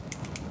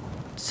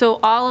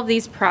so all of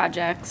these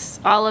projects,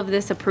 all of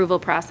this approval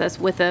process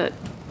with a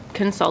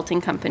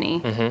consulting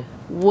company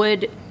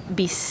would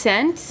be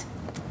sent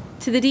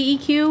to the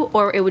DEQ,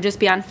 or it would just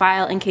be on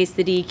file in case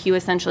the DEQ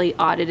essentially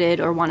audited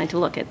or wanted to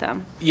look at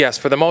them? Yes,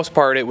 for the most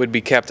part, it would be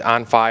kept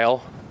on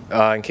file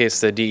in case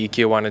the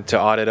DEQ wanted to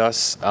audit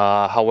us.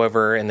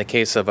 However, in the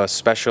case of a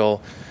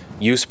special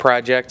use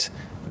project,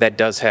 that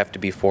does have to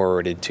be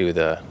forwarded to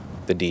the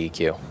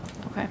DEQ.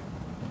 Okay.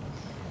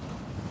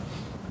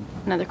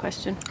 Another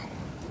question.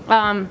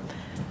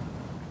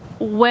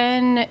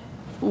 When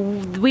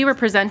we were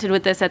presented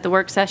with this at the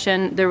work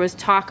session, there was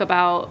talk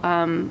about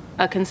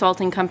a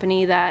consulting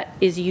company that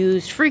is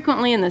used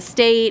frequently in the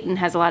state and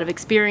has a lot of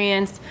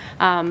experience.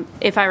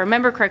 If I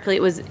remember correctly,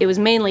 it was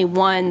mainly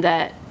one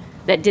that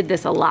did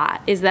this a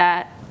lot. Is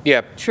that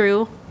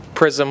true?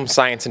 Prism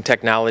Science and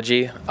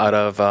Technology out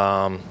of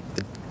the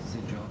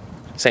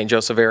St.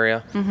 Joseph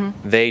area.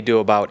 They do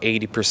about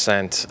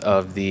 80%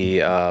 of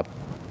the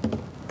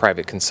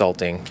private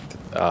consulting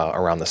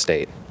around the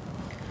state.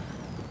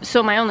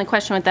 So my only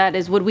question with that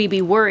is, would we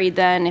be worried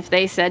then if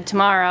they said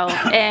tomorrow,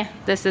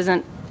 this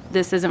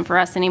isn't for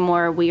us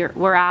anymore,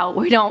 we're out,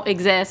 we don't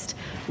exist?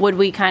 Would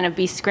we kind of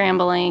be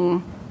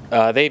scrambling?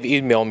 They've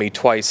emailed me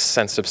twice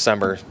since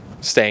December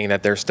saying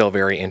that they're still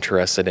very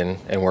interested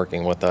in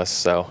working with us.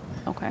 So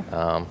okay.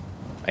 I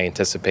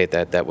anticipate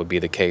that would be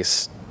the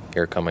case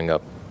here coming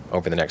up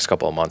over the next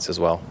couple of months as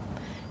well.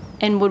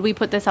 And would we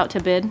put this out to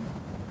bid?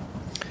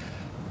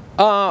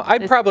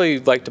 I'd probably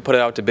like to put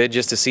it out to bid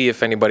just to see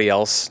if anybody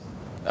else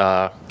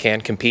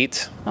can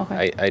compete.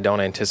 Okay. I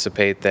don't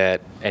anticipate that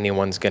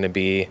anyone's going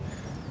to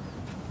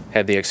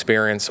have the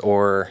experience,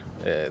 or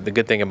the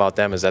good thing about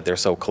them is that they're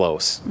so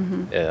close.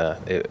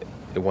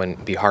 it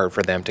wouldn't be hard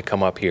for them to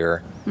come up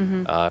here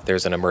if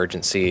there's an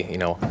emergency. You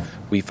know,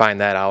 we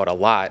find that out a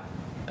lot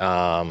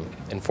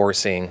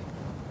helping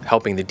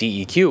the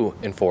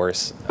DEQ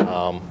enforce.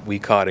 We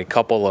caught a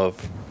couple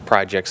of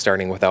projects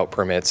starting without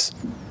permits,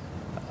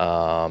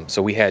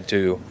 so we had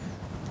to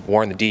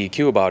warn the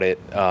DEQ about it.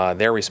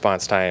 Their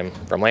response time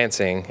from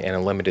Lansing and a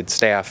limited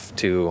staff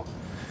to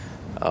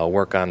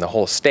work on the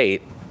whole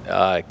state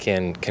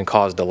can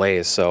cause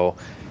delays. So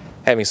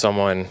having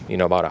someone, you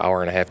know, about an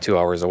hour and a half, 2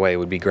 hours away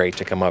would be great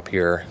to come up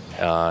here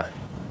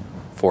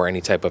for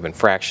any type of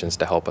infractions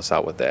to help us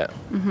out with that.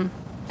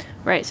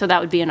 Right, so that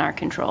would be in our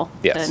control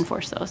Yes. to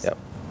enforce those. Yep.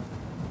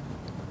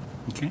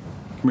 Okay.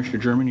 Commissioner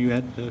German, you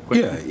had a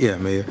question? Yeah,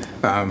 Mayor.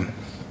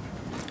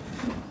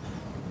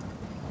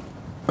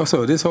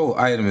 So this whole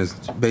item is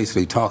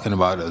basically talking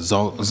about a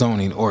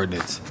zoning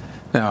ordinance.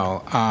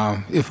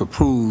 Now, if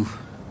approved,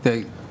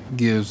 that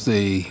gives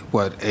a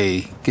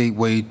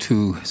gateway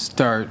to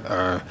start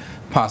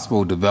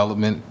possible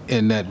development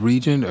in that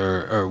region,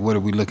 or what are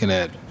we looking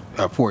at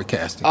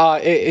forecasting?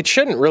 It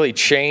shouldn't really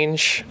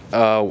change,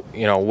 you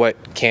know,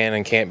 what can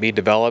and can't be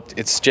developed.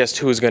 It's just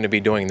who's going to be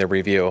doing the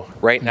review.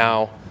 Right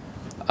now,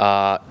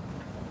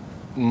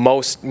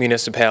 most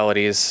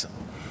municipalities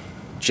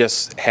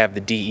just have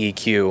the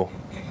DEQ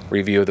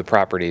review the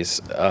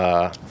properties.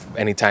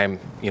 Anytime,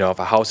 you know, if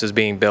a house is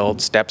being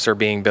built, steps are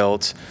being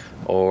built,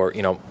 or,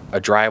 you know, a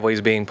driveway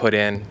is being put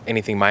in,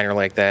 anything minor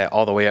like that,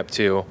 all the way up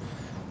to,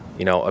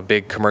 you know, a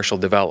big commercial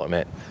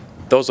development.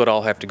 Those would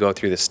all have to go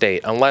through the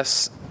state,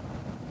 unless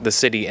the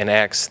city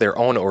enacts their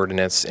own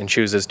ordinance and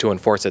chooses to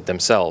enforce it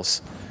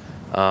themselves.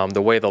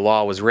 The way the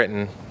law was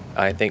written,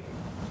 I think,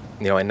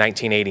 you know, in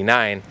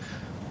 1989,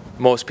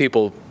 most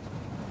people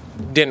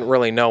didn't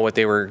really know what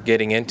they were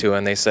getting into,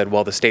 and they said,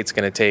 well, the state's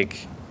going to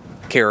take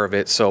care of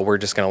it, so we're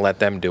just going to let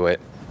them do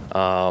it.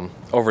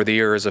 Over the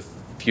years, a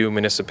few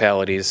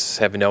municipalities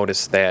have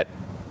noticed that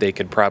they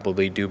could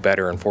probably do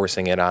better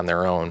enforcing it on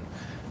their own,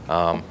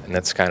 and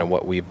that's kind of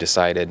what we've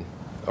decided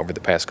over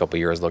the past couple of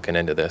years looking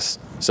into this.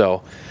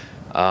 So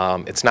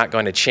it's not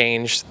going to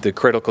change the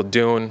critical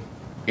dune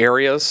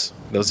areas.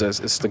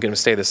 It's going to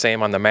stay the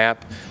same on the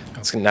map.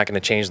 It's not going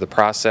to change the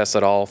process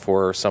at all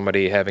for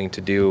somebody having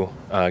to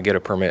get a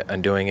permit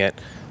and doing it.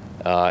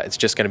 It's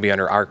just going to be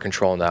under our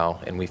control now,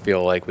 and we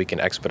feel like we can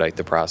expedite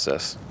the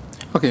process.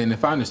 Okay, and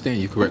if I understand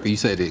you correctly, you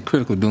said the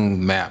critical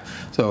dune map,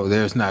 so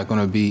there's not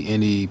going to be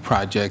any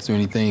projects or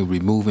anything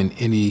removing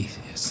any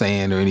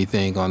sand or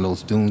anything on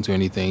those dunes or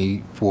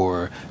anything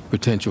for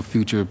potential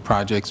future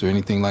projects or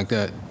anything like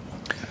that?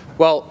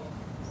 Well,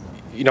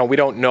 you know, we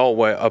don't know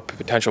what a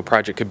potential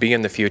project could be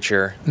in the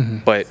future,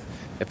 but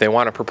if they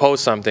want to propose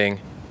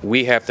something,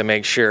 we have to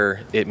make sure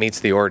it meets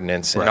the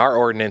ordinance. Right. And our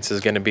ordinance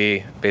is going to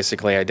be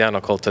basically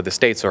identical to the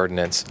state's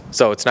ordinance.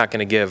 So it's not going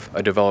to give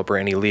a developer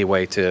any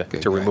leeway to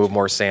remove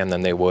more sand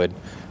than they would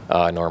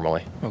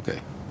normally. Okay.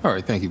 All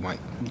right. Thank you, Mike.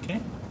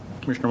 Okay.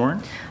 Commissioner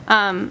Warren?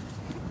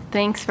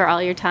 Thanks for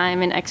all your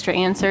time and extra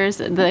answers.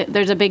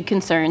 There's a big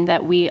concern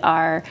that we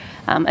are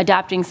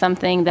adopting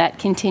something that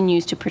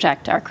continues to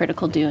protect our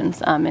critical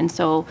dunes. And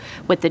so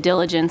with the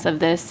diligence of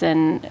this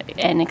and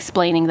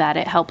explaining that,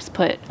 it helps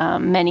put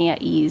many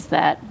at ease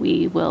that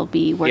we will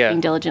be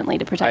working diligently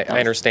to protect those. I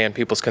understand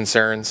people's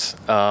concerns.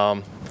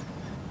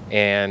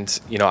 And,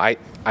 you know,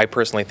 I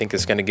personally think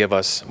it's going to give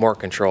us more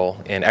control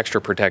and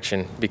extra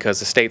protection because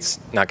the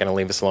state's not going to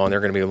leave us alone. They're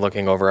going to be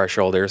looking over our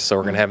shoulders. So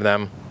we're going to have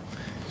them,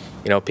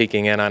 you know,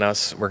 peeking in on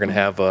us. We're going to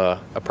have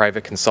a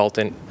private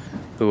consultant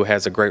who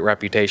has a great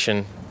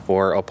reputation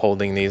for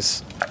upholding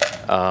these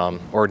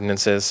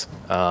ordinances,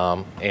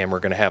 and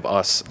we're going to have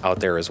us out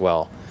there as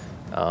well.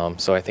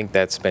 So I think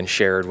that's been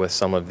shared with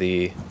some of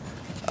the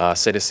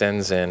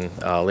citizens, and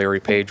Larry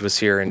Page was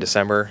here in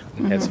December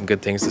and had some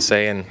good things to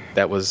say, and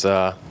that was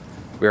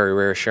very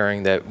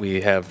reassuring that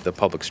we have the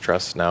public's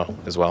trust now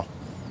as well.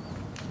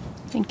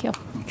 Thank you.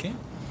 Okay.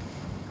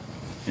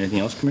 Anything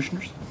else,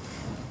 commissioners?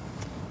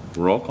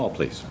 Roll call,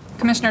 please.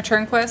 Commissioner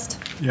Turnquist?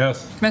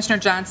 Yes. Commissioner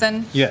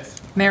Johnson?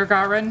 Yes. Mayor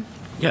Gowron?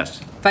 Yes.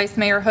 Vice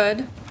Mayor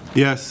Hood?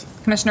 Yes.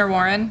 Commissioner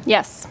Warren?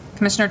 Yes.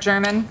 Commissioner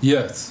German?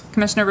 Yes.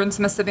 Commissioner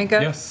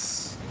Rinsma-Sibinka?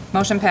 Yes.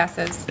 Motion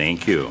passes.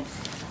 Thank you.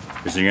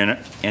 Is there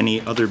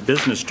any other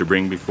business to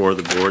bring before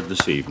the board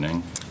this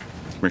evening?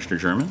 Commissioner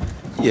German?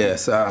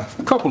 Yes, a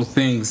couple of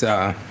things.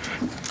 Now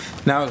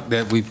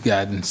that we've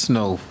gotten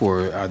snow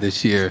for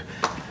this year,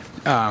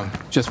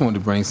 just wanted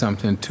to bring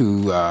something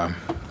to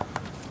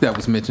that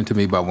was mentioned to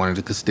me by one of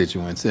the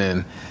constituents,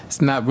 and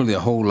it's not really a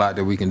whole lot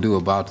that we can do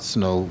about the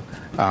snow,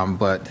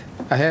 but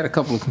I had a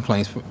couple of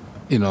complaints,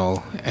 you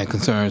know, and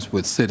concerns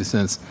with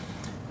citizens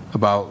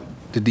about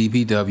the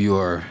DPW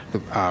or the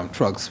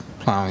trucks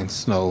plowing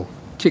snow,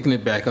 kicking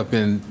it back up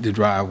in the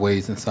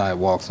driveways and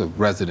sidewalks of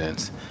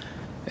residents.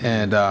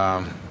 And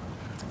I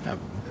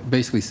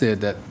basically said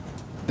that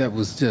that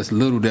was just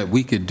little that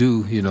we could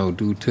do, you know,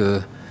 due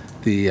to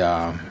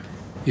the,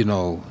 you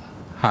know,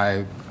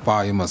 high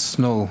volume of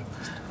snow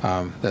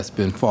that's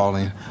been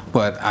falling.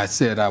 But I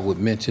said I would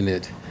mention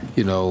it,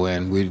 you know,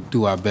 and we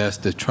do our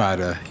best to try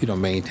to, you know,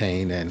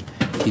 maintain and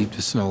keep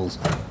the snows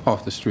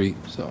off the street,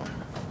 so.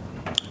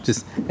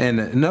 Just, and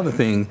another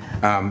thing,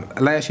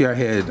 last year I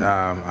had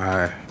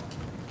our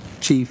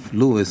Chief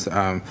Lewis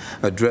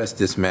address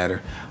this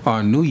matter.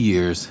 On New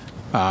Year's,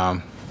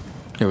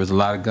 there was a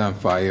lot of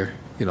gunfire,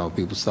 you know,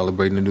 people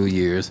celebrating the New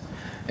Year's.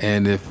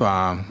 And if,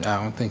 I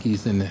don't think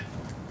he's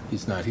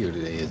not here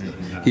today, is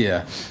he?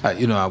 Yeah,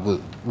 you know, I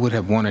would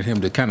have wanted him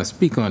to kind of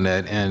speak on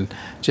that and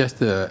just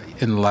to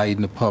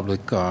enlighten the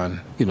public on,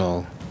 you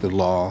know, the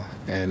law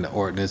and the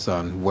ordinance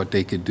on what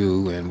they could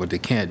do and what they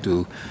can't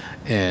do,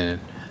 and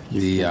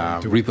the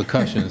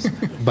repercussions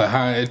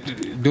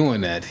behind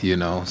doing that, you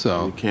know,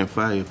 so. You can't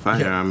fire a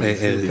firearm in the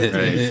city,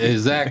 right?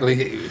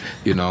 Exactly,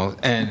 you know,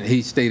 and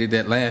he stated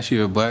that last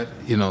year, but,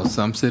 you know,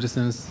 some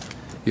citizens,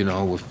 you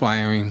know, were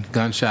firing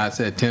gunshots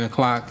at 10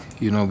 o'clock,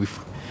 you know,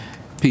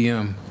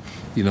 p.m.,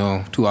 you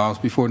know, 2 hours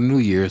before the New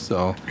Year,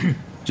 so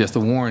just a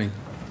warning.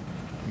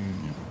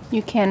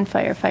 You can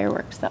fire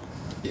fireworks, though.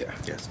 Yeah.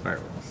 Yes,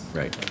 fireworks.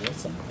 Right.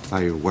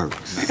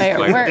 Fireworks.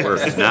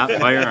 Fireworks. Not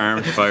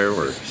firearms,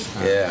 fireworks.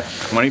 Yeah.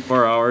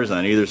 24 hours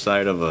on either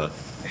side of a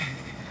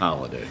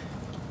holiday.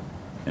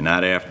 And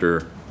not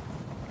after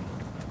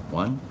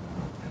 1?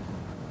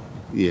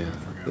 Yeah.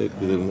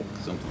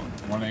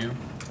 Something. 1 a.m.?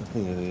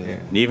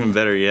 And even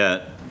better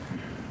yet,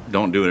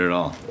 don't do it at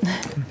all.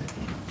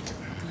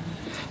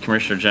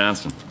 Commissioner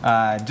Johnson.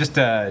 Just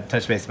to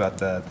touch base about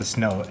the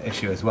snow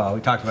issue as well.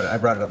 We talked about it, I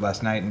brought it up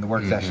last night in the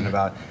work session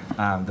about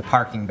the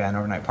parking ban,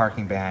 overnight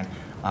parking ban,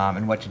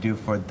 and what to do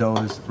for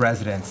those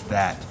residents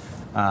that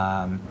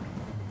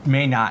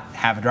may not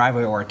have a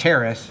driveway or a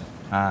terrace,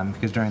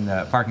 because during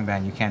the parking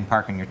ban you can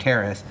park on your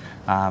terrace,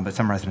 but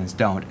some residents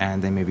don't,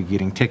 and they may be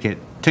getting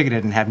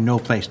ticketed and have no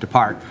place to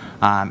park.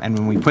 And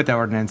when we put that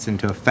ordinance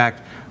into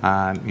effect,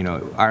 you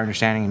know, our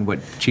understanding and what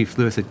Chief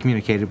Lewis had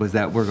communicated was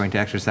that we're going to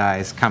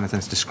exercise common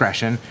sense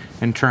discretion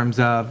in terms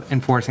of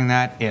enforcing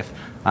that. If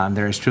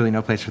there is truly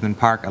no place for them to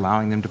park,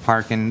 allowing them to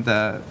park in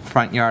the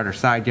front yard or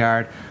side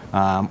yard,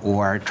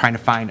 or trying to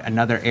find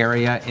another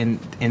area in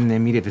the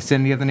immediate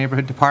vicinity of the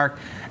neighborhood to park.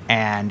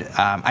 And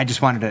I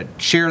just wanted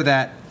to share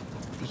that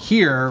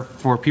here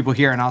for people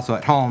here and also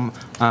at home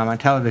on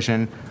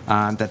television,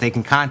 that they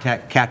can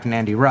contact Captain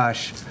Andy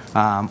Rush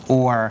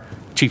or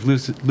Chief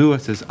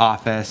Lewis's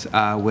office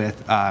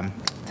with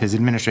his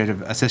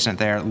administrative assistant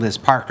there, Liz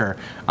Parker,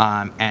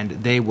 and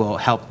they will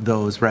help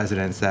those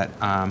residents that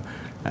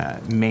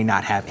may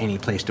not have any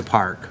place to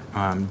park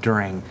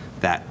during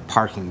that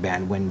parking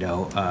ban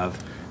window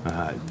of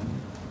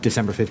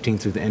December 15th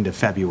through the end of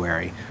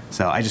February.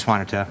 So I just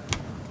wanted to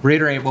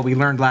reiterate what we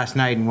learned last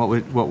night and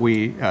what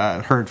we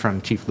heard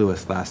from Chief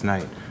Lewis last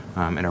night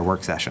in our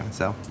work session.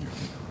 So,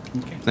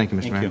 Okay. Thank you,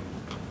 Mr. Mayor.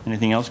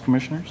 Anything else,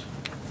 commissioners?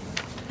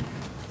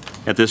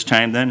 At this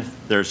time, then,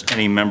 if there's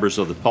any members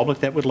of the public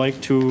that would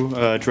like to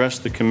address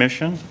the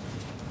commission,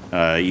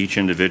 each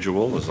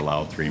individual is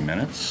allowed 3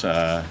 minutes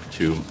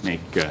to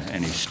make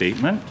any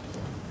statement.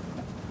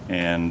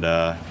 And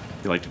if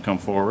you'd like to come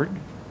forward.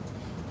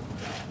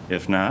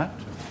 If not,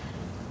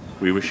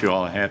 we wish you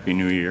all a happy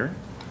new year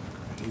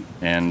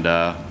and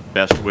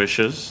best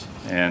wishes,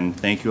 and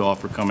thank you all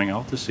for coming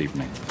out this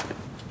evening.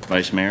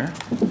 Vice Mayor?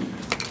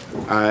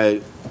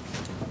 I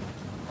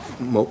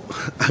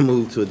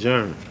move to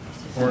adjourn.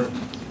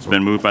 It's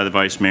been moved by the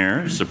Vice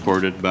Mayor,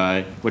 supported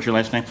by, what's your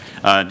last name?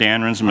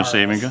 Dan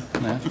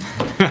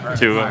Rensma-Savinga,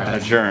 to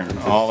adjourn.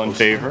 All in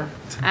favor?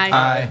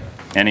 Aye.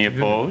 Any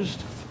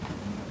opposed?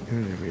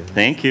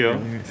 Thank you.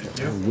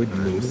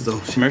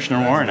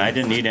 Commissioner Warren, I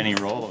didn't need any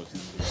rollos.